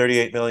deal was a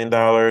 $38 million,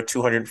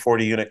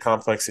 240 unit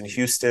complex in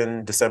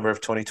Houston, December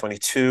of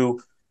 2022.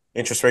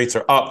 Interest rates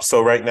are up.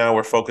 So right now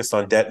we're focused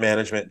on debt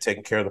management and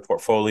taking care of the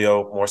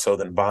portfolio more so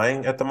than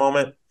buying at the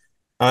moment.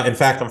 In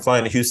fact, I'm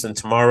flying to Houston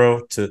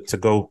tomorrow to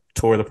go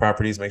tour the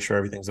properties, make sure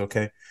everything's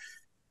okay.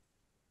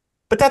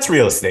 But that's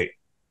real estate.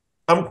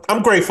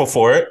 I'm grateful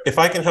for it. If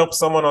I can help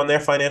someone on their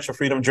financial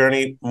freedom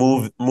journey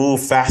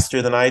move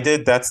faster than I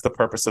did, that's the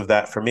purpose of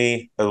that for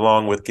me,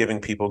 along with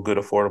giving people good,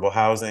 affordable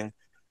housing.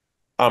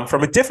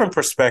 From a different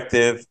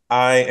perspective,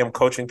 I am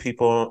coaching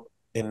people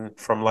in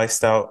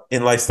lifestyle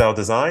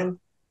design.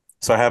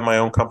 So I have my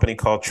own company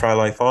called Try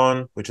Life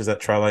On, which is at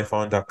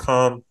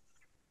trylifeon.com.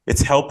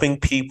 It's helping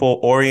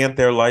people orient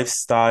their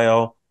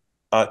lifestyle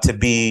to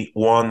be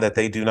one that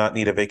they do not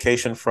need a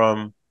vacation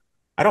from,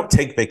 I don't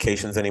take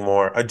vacations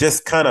anymore. I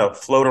just kind of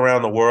float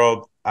around the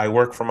world. I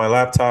work from my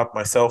laptop,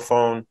 my cell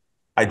phone.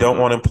 I don't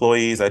want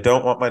employees. I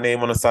don't want my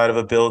name on the side of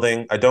a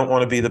building. I don't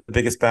want to be the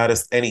biggest,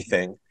 baddest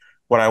anything.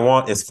 What I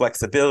want is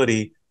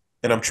flexibility.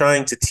 And I'm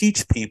trying to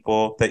teach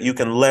people that you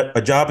can let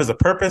a job is a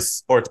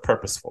purpose or it's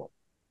purposeful.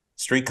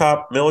 Street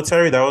cop,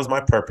 military, that was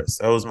my purpose.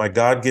 That was my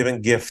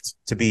God-given gift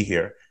to be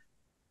here.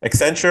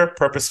 Accenture,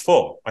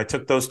 purposeful. I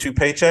took those 2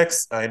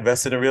 paychecks. I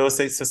invested in real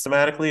estate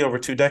systematically over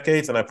 2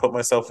 decades, and I put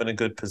myself in a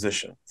good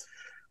position.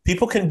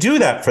 People can do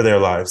that for their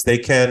lives. They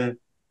can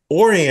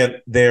orient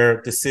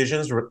their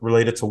decisions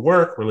related to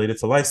work, related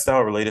to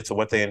lifestyle, related to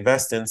what they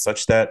invest in,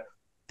 such that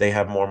they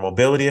have more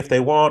mobility if they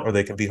want, or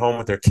they can be home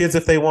with their kids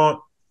if they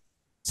want.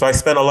 So I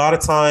spent a lot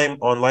of time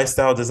on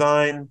lifestyle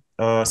design,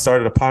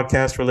 started a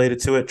podcast related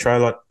to it, Try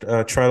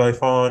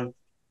Life On.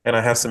 And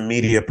I have some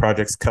media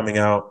projects coming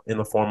out in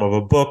the form of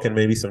a book and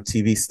maybe some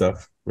TV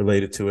stuff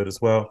related to it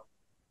as well.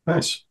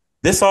 Nice.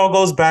 This all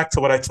goes back to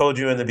what I told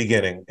you in the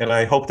beginning, and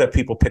I hope that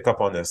people pick up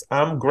on this.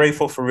 I'm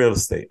grateful for real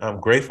estate. I'm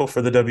grateful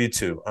for the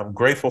W-2. I'm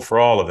grateful for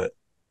all of it.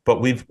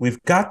 But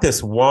we've got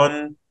this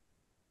one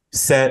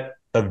set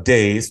of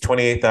days,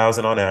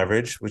 28,000 on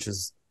average, which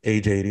is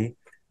age 80.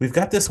 We've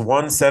got this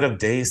one set of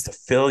days to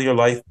fill your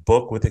life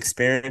book with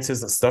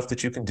experiences and stuff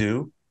that you can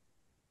do.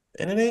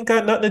 And it ain't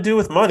got nothing to do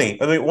with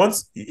money. I mean,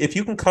 if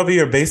you can cover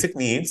your basic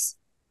needs,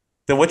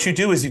 then what you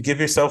do is you give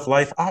yourself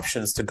life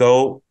options to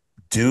go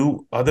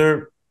do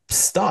other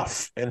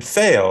stuff and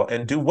fail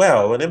and do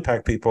well and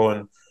impact people.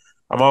 And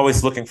I'm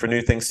always looking for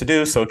new things to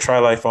do. So Try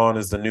Life On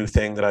is the new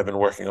thing that I've been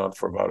working on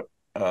for about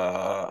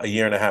a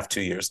year and a half,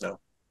 2 years now.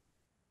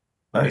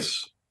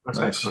 Nice.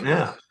 Nice.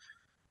 Yeah.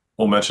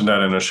 We'll mention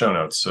that in the show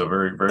notes. So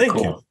very, very Thank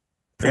cool. you.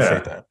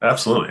 Appreciate that.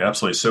 Absolutely.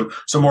 Absolutely.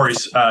 So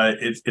Maurice,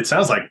 it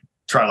sounds like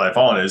Try Life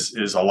On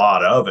is a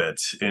lot of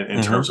it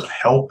in terms of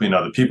helping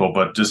other people,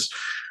 but just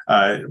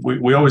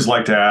we always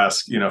like to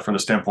ask, from the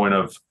standpoint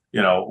of,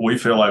 we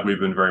feel like we've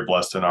been very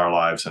blessed in our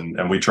lives,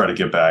 and we try to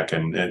give back.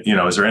 And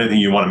is there anything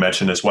you want to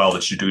mention as well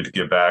that you do to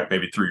give back,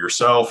 maybe through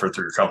yourself or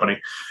through your company,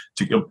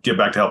 to give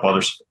back to help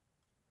others?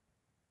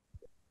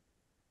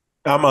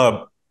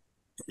 I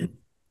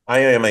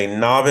am a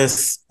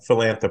novice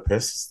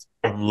philanthropist.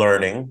 I'm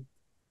learning.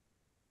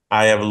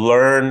 I have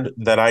learned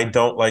that I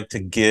don't like to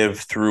give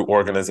through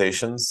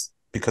organizations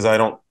because I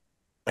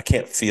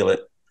can't feel it.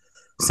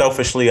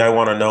 Selfishly, I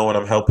want to know when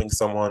I'm helping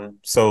someone.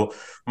 So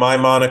my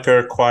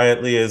moniker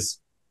quietly is,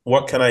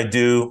 what can I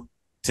do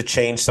to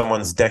change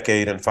someone's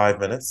decade in 5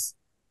 minutes?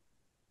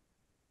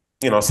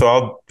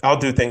 So I'll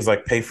do things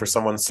like pay for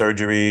someone's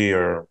surgery,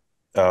 or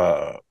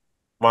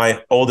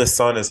my oldest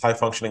son is high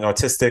functioning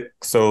autistic.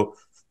 So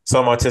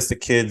some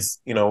autistic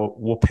kids,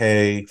 will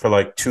pay for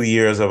like 2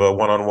 years of a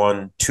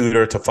one-on-one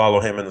tutor to follow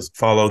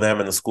them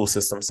in the school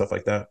system, stuff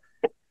like that.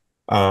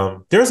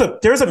 There's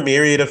a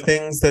myriad of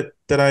things that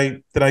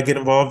I get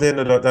involved in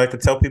that I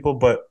could tell people,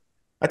 but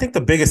I think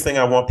the biggest thing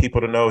I want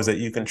people to know is that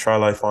you can try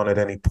life on at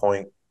any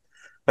point.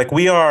 Like,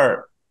 we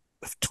are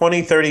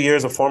 20, 30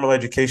 years of formal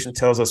education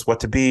tells us what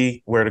to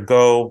be, where to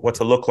go, what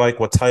to look like,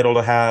 what title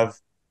to have.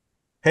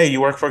 Hey, you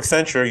work for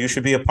Accenture, you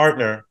should be a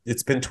partner.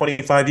 It's been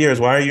 25 years.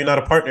 Why are you not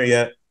a partner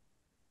yet?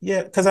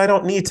 Yeah, because I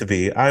don't need to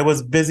be. I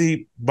was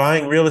busy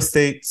buying real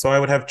estate so I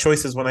would have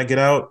choices when I get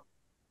out.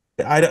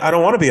 I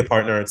don't want to be a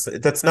partner.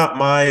 That's not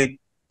my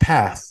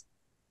path.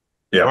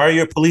 Yeah. Why are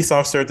you a police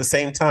officer at the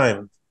same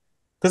time?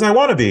 Because I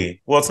want to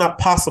be. Well, it's not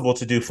possible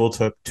to do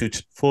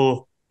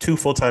two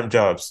full-time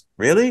jobs.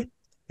 Really?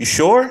 You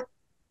sure?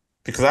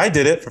 Because I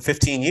did it for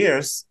 15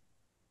 years.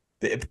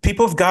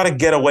 People have got to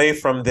get away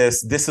from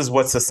this is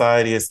what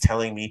society is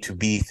telling me to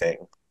be thing.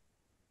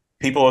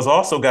 People have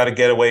also got to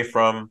get away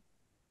from,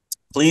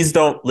 please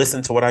don't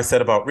listen to what I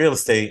said about real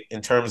estate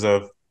in terms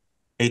of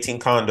 18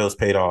 condos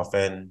paid off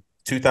and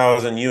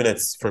 2,000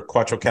 units for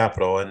Quattro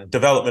Capital and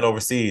development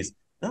overseas.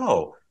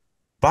 No,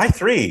 buy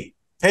 3,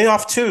 pay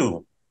off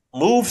 2,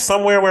 move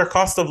somewhere where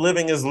cost of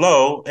living is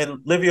low and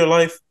live your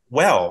life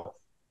well.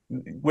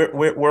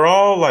 We're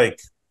all like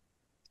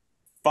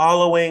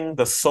following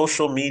the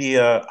social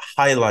media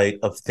highlight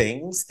of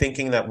things,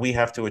 thinking that we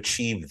have to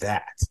achieve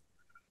that.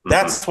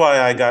 That's why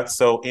I got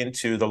so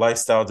into the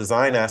lifestyle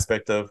design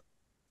aspect of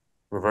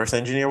reverse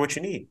engineer what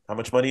you need. How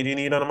much money do you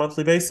need on a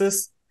monthly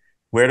basis?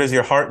 Where does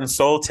your heart and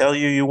soul tell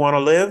you want to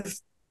live?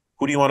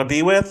 Who do you want to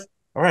be with?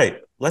 All right,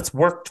 let's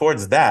work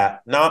towards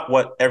that, not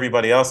what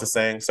everybody else is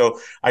saying. So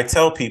I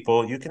tell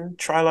people, you can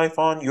try life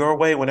on your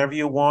way whenever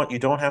you want. You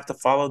don't have to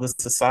follow the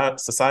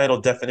societal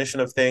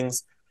definition of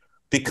things,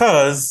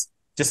 because,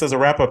 just as a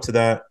wrap up to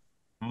that,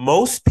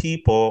 most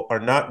people are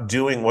not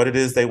doing what it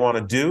is they want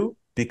to do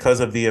because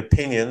of the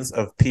opinions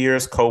of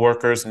peers,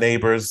 coworkers,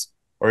 neighbors,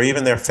 or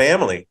even their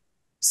family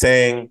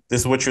saying, this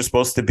is what you're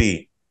supposed to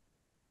be.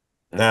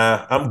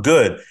 Nah, I'm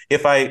good.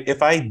 If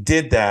I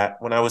did that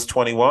when I was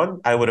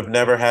 21, I would have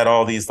never had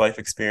all these life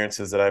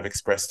experiences that I've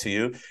expressed to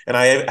you. And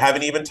I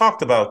haven't even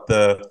talked about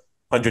the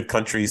 100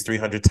 countries,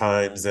 300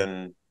 times.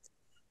 And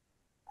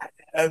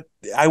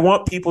I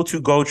want people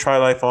to go try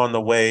life on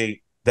the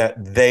way that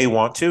they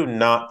want to,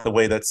 not the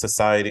way that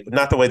society,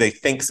 not the way they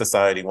think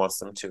society wants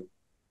them to.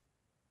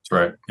 That's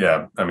right.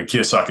 Yeah. I mean,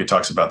 Kiyosaki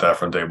talks about that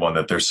from day one,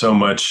 that there's so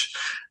much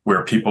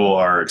where people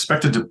are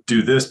expected to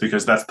do this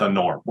because that's the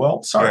norm.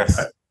 Well, sorry, Yes.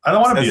 I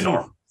don't want to be a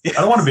norm. I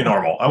don't want to be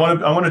normal. I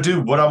want to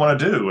do what I want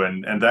to do.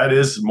 And that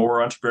is more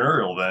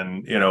entrepreneurial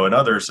than, and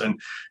others.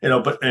 And,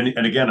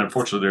 and again,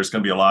 unfortunately, there's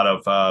going to be a lot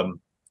of,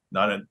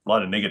 not a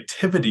lot of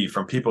negativity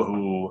from people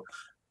who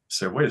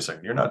say, wait a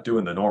second, you're not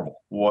doing the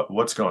normal.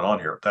 What's going on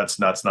here? That's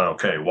not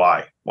okay.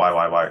 Why?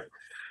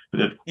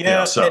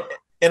 So.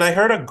 And I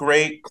heard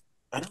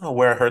I don't know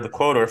where I heard the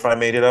quote or if I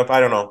made it up. I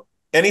don't know.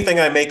 Anything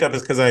I make up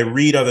is because I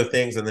read other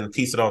things and then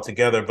piece it all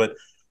together. But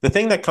the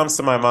thing that comes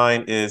to my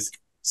mind is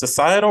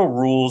societal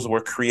rules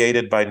were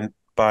created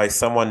by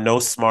someone no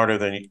smarter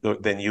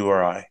than you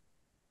or I.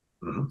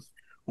 Mm-hmm.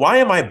 Why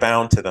am I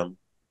bound to them?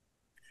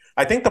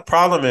 I think the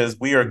problem is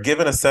we are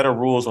given a set of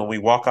rules when we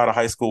walk out of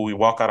high school, we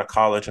walk out of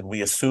college, and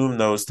we assume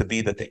those to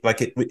be the thing.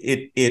 Like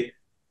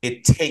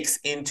it takes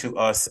into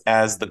us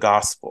as the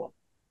gospel.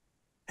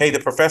 Hey, the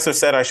professor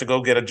said I should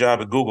go get a job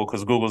at Google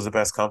because Google's the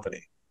best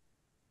company.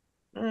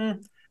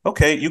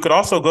 Okay, you could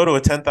also go to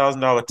a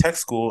 $10,000 tech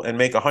school and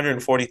make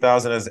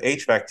 $140,000 as an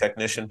HVAC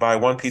technician, buy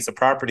one piece of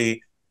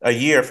property a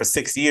year for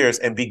 6 years,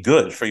 and be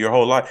good for your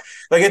whole life.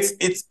 Like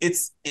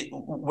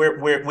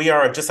we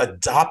are just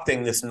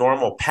adopting this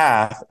normal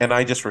path, and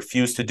I just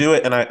refuse to do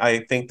it. And I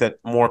think that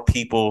more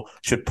people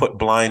should put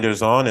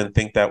blinders on and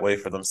think that way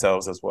for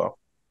themselves as well.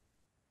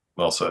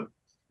 Well said.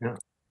 Yeah.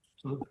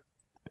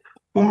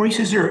 Well, Maurice,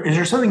 is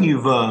there something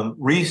you've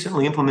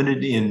recently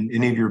implemented in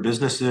any of your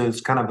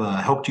businesses kind of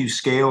helped you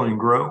scale and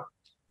grow?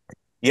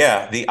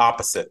 Yeah, the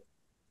opposite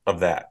of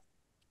that.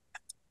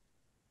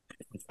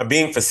 I'm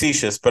being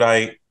facetious, but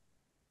I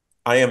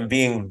am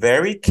being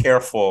very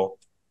careful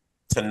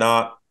to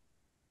not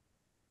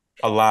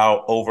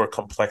allow over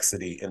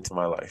complexity into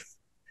my life.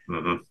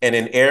 Mm-hmm. And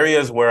in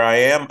areas where I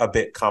am a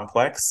bit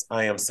complex,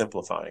 I am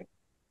simplifying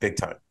big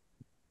time.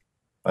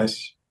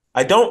 Nice.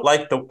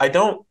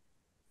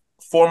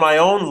 For my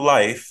own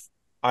life,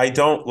 I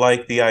don't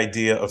like the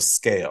idea of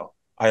scale.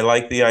 I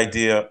like the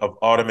idea of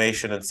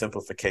automation and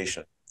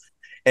simplification.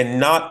 And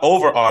not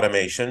over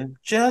automation,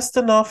 just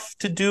enough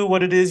to do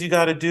what it is you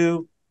got to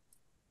do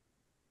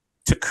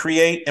to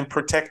create and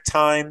protect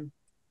time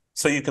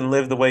so you can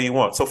live the way you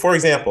want. So for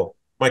example,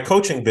 my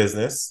coaching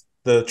business,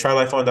 the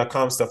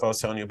trylifeon.com stuff I was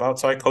telling you about.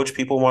 So I coach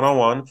people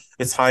one-on-one.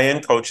 It's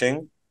high-end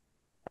coaching.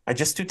 I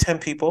just do 10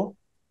 people.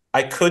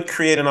 I could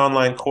create an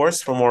online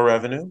course for more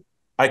revenue.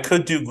 I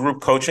could do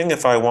group coaching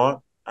if I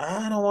want.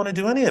 I don't want to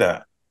do any of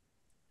that.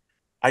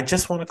 I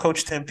just want to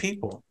coach 10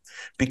 people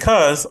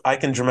because I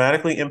can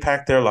dramatically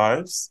impact their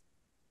lives.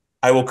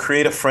 I will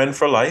create a friend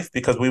for life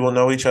because we will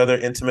know each other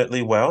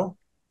intimately well.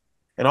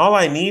 And all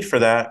I need for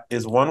that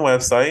is one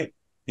website,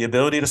 the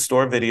ability to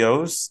store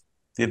videos,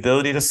 the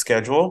ability to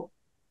schedule,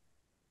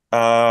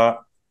 and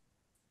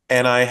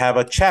I have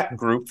a chat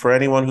group for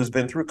anyone who's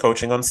been through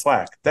coaching on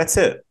Slack. That's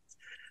it.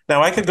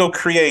 Now, I could go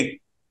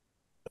create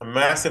a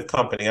massive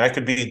company. I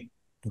could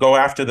go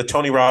after the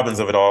Tony Robbins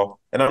of it all.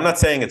 And I'm not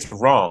saying it's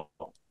wrong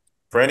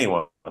for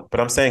anyone,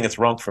 but I'm saying it's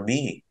wrong for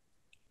me.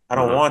 I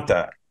don't want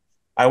that.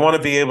 I want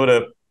to be able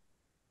to,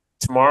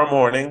 tomorrow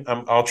morning,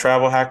 I'll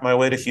travel hack my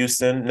way to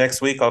Houston.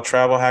 Next week, I'll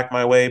travel hack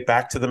my way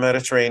back to the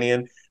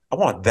Mediterranean. I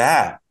want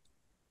that.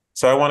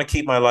 So I want to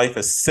keep my life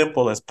as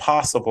simple as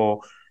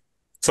possible.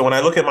 So when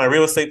I look at my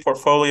real estate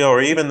portfolio or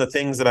even the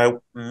things that I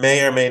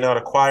may or may not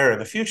acquire in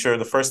the future,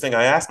 the first thing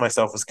I ask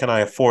myself is, can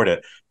I afford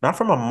it? Not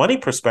from a money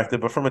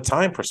perspective, but from a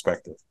time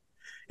perspective.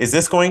 Is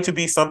this going to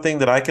be something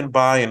that I can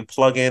buy and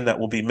plug in that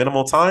will be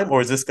minimal time? Or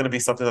is this going to be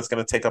something that's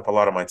going to take up a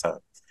lot of my time?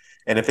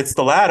 And if it's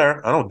the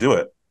latter, I don't do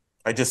it.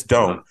 I just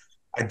don't.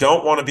 I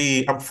don't want to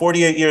be, I'm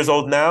 48 years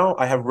old now.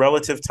 I have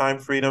relative time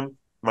freedom.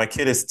 My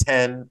kid is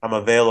 10. I'm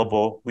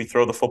available. We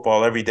throw the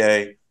football every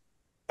day.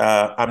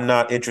 I'm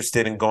not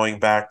interested in going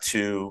back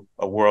to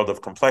a world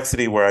of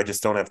complexity where I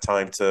just don't have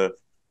time to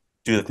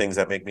do the things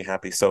that make me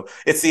happy. So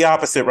it's the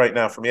opposite right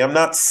now for me. I'm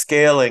not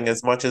scaling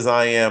as much as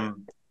I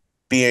am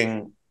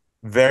being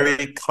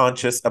very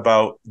conscious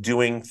about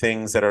doing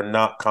things that are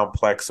not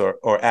complex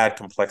or add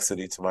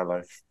complexity to my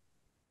life.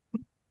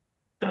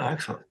 Oh,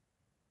 excellent.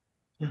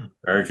 Yeah.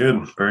 Very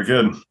good. Very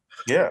good.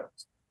 Yeah.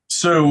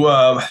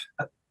 So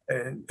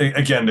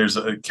again, there's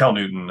Cal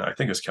Newton. I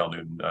think it's Cal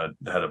Newton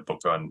had a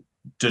book on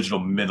digital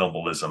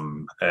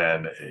minimalism,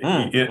 and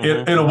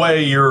in a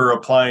way, you're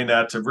applying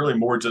that to really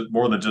more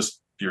than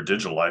just your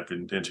digital life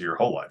into your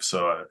whole life.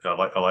 So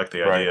I like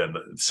the idea and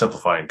the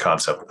simplifying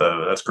concept.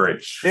 That's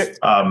great.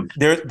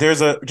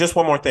 There's just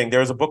one more thing.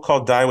 There's a book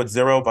called Die with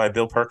Zero by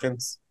Bill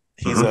Perkins.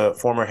 He's a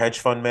former hedge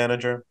fund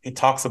manager. He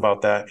talks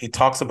about that. He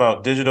talks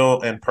about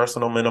digital and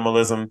personal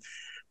minimalism,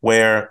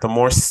 where the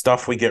more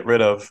stuff we get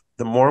rid of,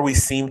 the more we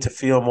seem to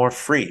feel more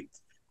free.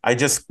 I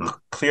just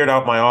cleared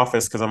out my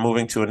office because I'm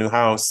moving to a new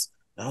house.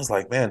 And I was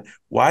like, man,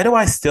 why do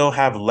I still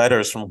have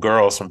letters from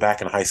girls from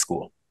back in high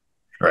school?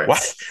 Right.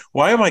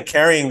 Why am I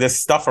carrying this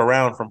stuff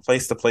around from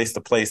place to place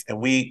to place? And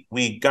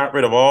we got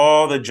rid of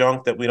all the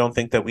junk that we don't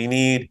think that we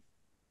need.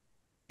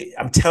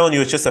 I'm telling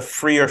you, it's just a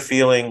freer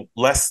feeling,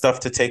 less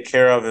stuff to take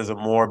care of, is a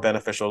more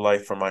beneficial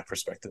life from my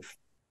perspective.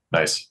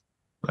 Nice.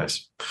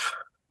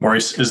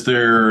 Maurice, is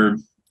there,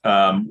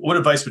 what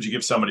advice would you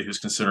give somebody who's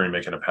considering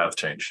making a path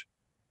change?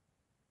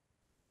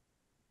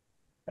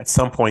 At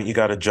some point, you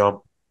got to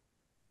jump.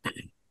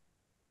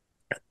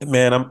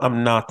 Man,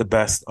 I'm not the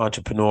best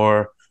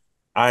entrepreneur.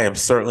 I am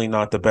certainly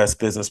not the best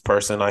business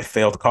person. I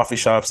failed coffee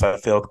shops. I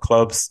failed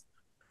clubs.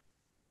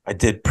 I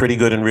did pretty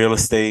good in real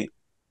estate.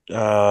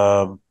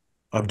 I'm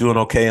doing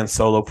okay in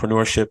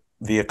solopreneurship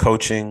via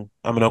coaching.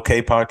 I'm an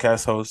okay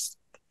podcast host.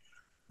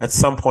 At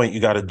some point,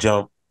 you got to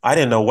jump. I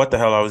didn't know what the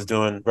hell I was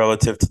doing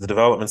relative to the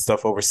development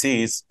stuff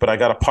overseas, but I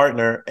got a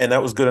partner and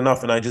that was good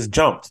enough. And I just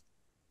jumped.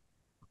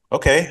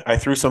 Okay. I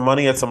threw some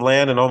money at some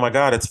land and oh my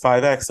God, it's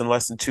 5X in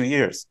less than 2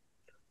 years.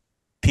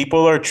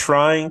 People are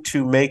trying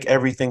to make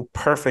everything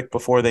perfect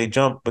before they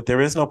jump, but there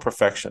is no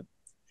perfection.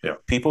 Yeah.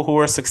 People who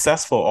are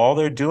successful, all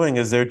they're doing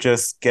is they're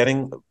just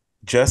getting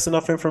just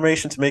enough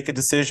information to make a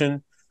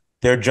decision.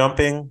 They're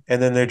jumping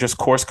and then they're just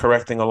course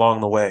correcting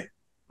along the way.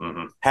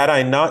 Mm-hmm. Had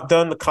I not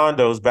done the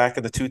condos back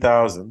in the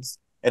 2000s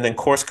and then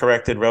course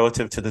corrected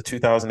relative to the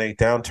 2008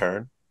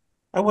 downturn,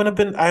 I wouldn't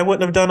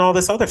have done all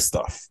this other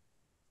stuff.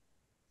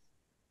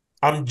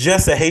 I'm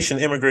just a Haitian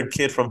immigrant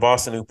kid from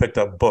Boston who picked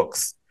up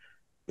books.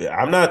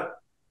 I'm not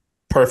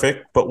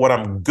perfect, but what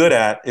I'm good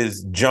at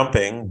is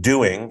jumping,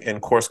 doing, and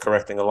course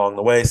correcting along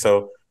the way.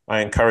 So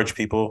I encourage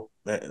people,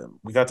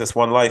 we got this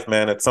one life,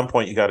 man. At some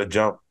point you got to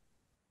jump.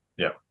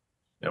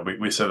 Yeah,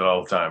 we say that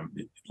all the time.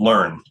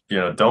 Learn,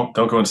 don't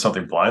go into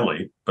something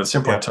blindly, but at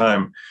some point in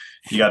time,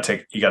 you got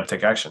to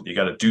take action. You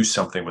got to do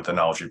something with the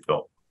knowledge you've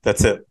built.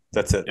 That's it.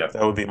 Yeah.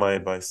 That would be my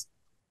advice.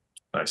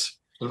 Nice.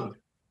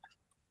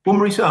 Well,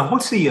 Maurice,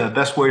 what's the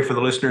best way for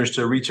the listeners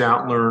to reach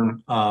out and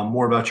learn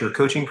more about your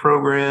coaching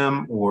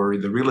program or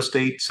the real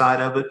estate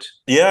side of it?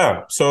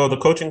 Yeah. So the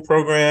coaching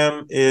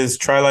program is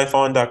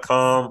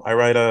trylifeon.com. I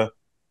write a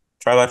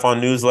Try Life On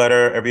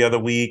newsletter every other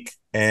week,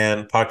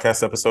 and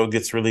podcast episode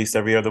gets released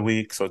every other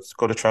week. So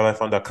go to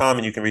trylifeon.com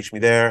and you can reach me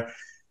there.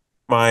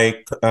 My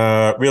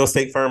real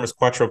estate firm is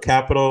Quattro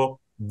Capital,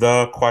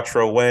 the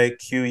Quattro Way,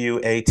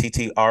 QUATTROWAY,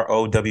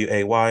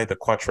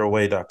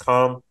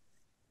 thequattroway.com.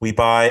 We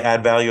buy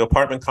add value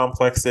apartment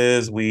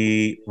complexes.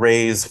 We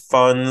raise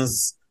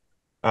funds.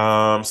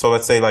 So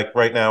let's say like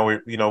right now,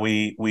 we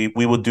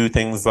will do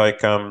things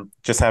like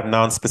just have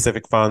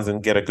non-specific funds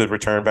and get a good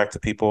return back to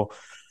people.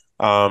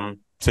 So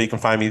you can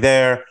find me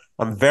there.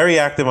 I'm very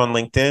active on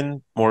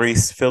LinkedIn,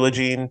 Maurice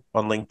Philogene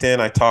on LinkedIn.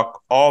 I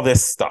talk all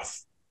this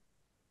stuff.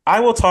 I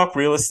will talk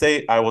real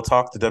estate. I will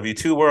talk the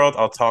W-2 world.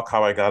 I'll talk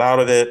how I got out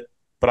of it.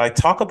 But I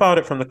talk about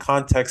it from the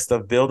context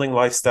of building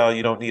lifestyle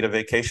you don't need a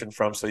vacation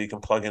from so you can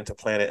plug into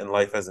planet and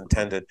life as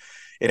intended.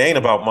 It ain't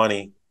about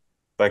money.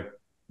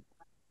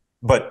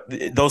 But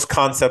those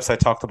concepts I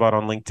talked about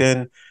on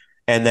LinkedIn.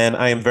 And then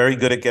I am very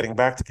good at getting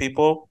back to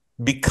people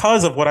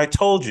because of what I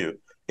told you.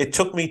 It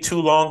took me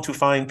too long to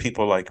find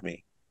people like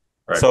me.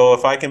 Right. So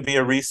if I can be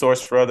a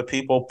resource for other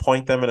people,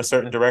 point them in a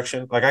certain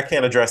direction, like I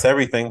can't address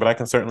everything, but I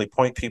can certainly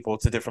point people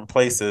to different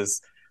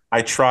places.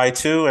 I try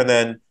to, and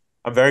then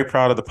I'm very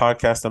proud of the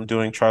podcast I'm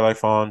doing, Try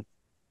Life On,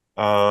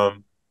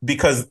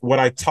 because what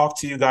I talk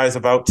to you guys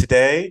about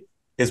today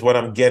is what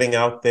I'm getting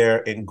out there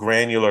in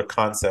granular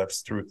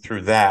concepts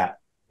through that.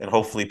 And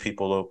hopefully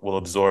people will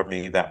absorb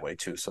me that way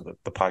too. So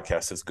the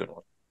podcast is a good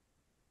one.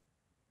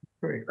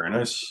 Very, very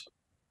nice.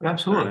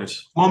 Absolutely.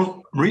 Nice.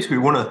 Well, Maurice, we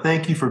want to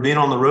thank you for being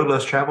on the Road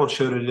Less Traveled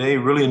show today.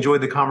 Really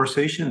enjoyed the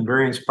conversation.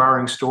 Very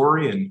inspiring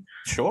story. And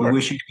sure, we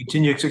wish you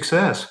continued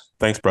success.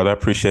 Thanks, brother. I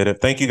appreciate it.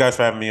 Thank you guys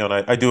for having me on.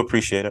 I do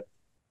appreciate it.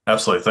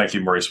 Absolutely. Thank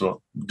you, Maurice. We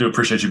do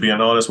appreciate you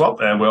being on as well.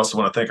 And we also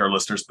want to thank our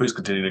listeners. Please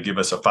continue to give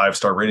us a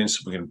 5-star rating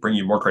so we can bring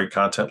you more great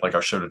content like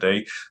our show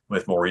today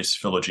with Maurice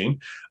Philogene.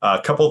 A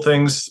couple of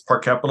things,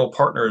 Park Capital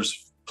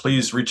Partners.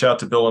 Please reach out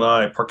to Bill and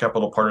I,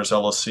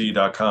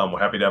 parkcapitalpartnersllc.com. We're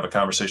happy to have a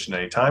conversation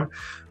anytime.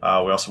 We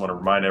also want to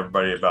remind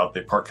everybody about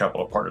the Park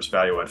Capital Partners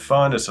Value Add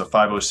Fund. It's a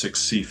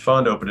 506c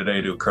fund open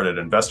today to accredited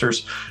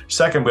investors.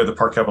 Second, we have the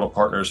Park Capital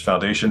Partners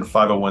Foundation,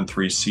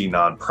 501(c)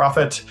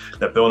 nonprofit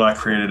that Bill and I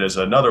created as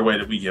another way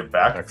that we give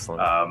back.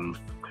 Excellent.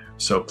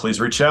 So please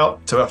reach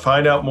out to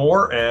find out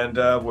more, and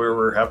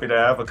we're happy to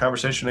have a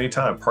conversation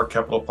anytime.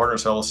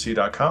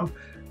 parkcapitalpartnersllc.com.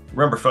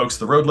 Remember, folks,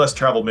 the road less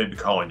traveled may be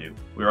calling you.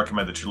 We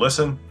recommend that you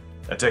listen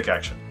and take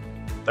action.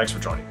 Thanks for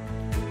joining.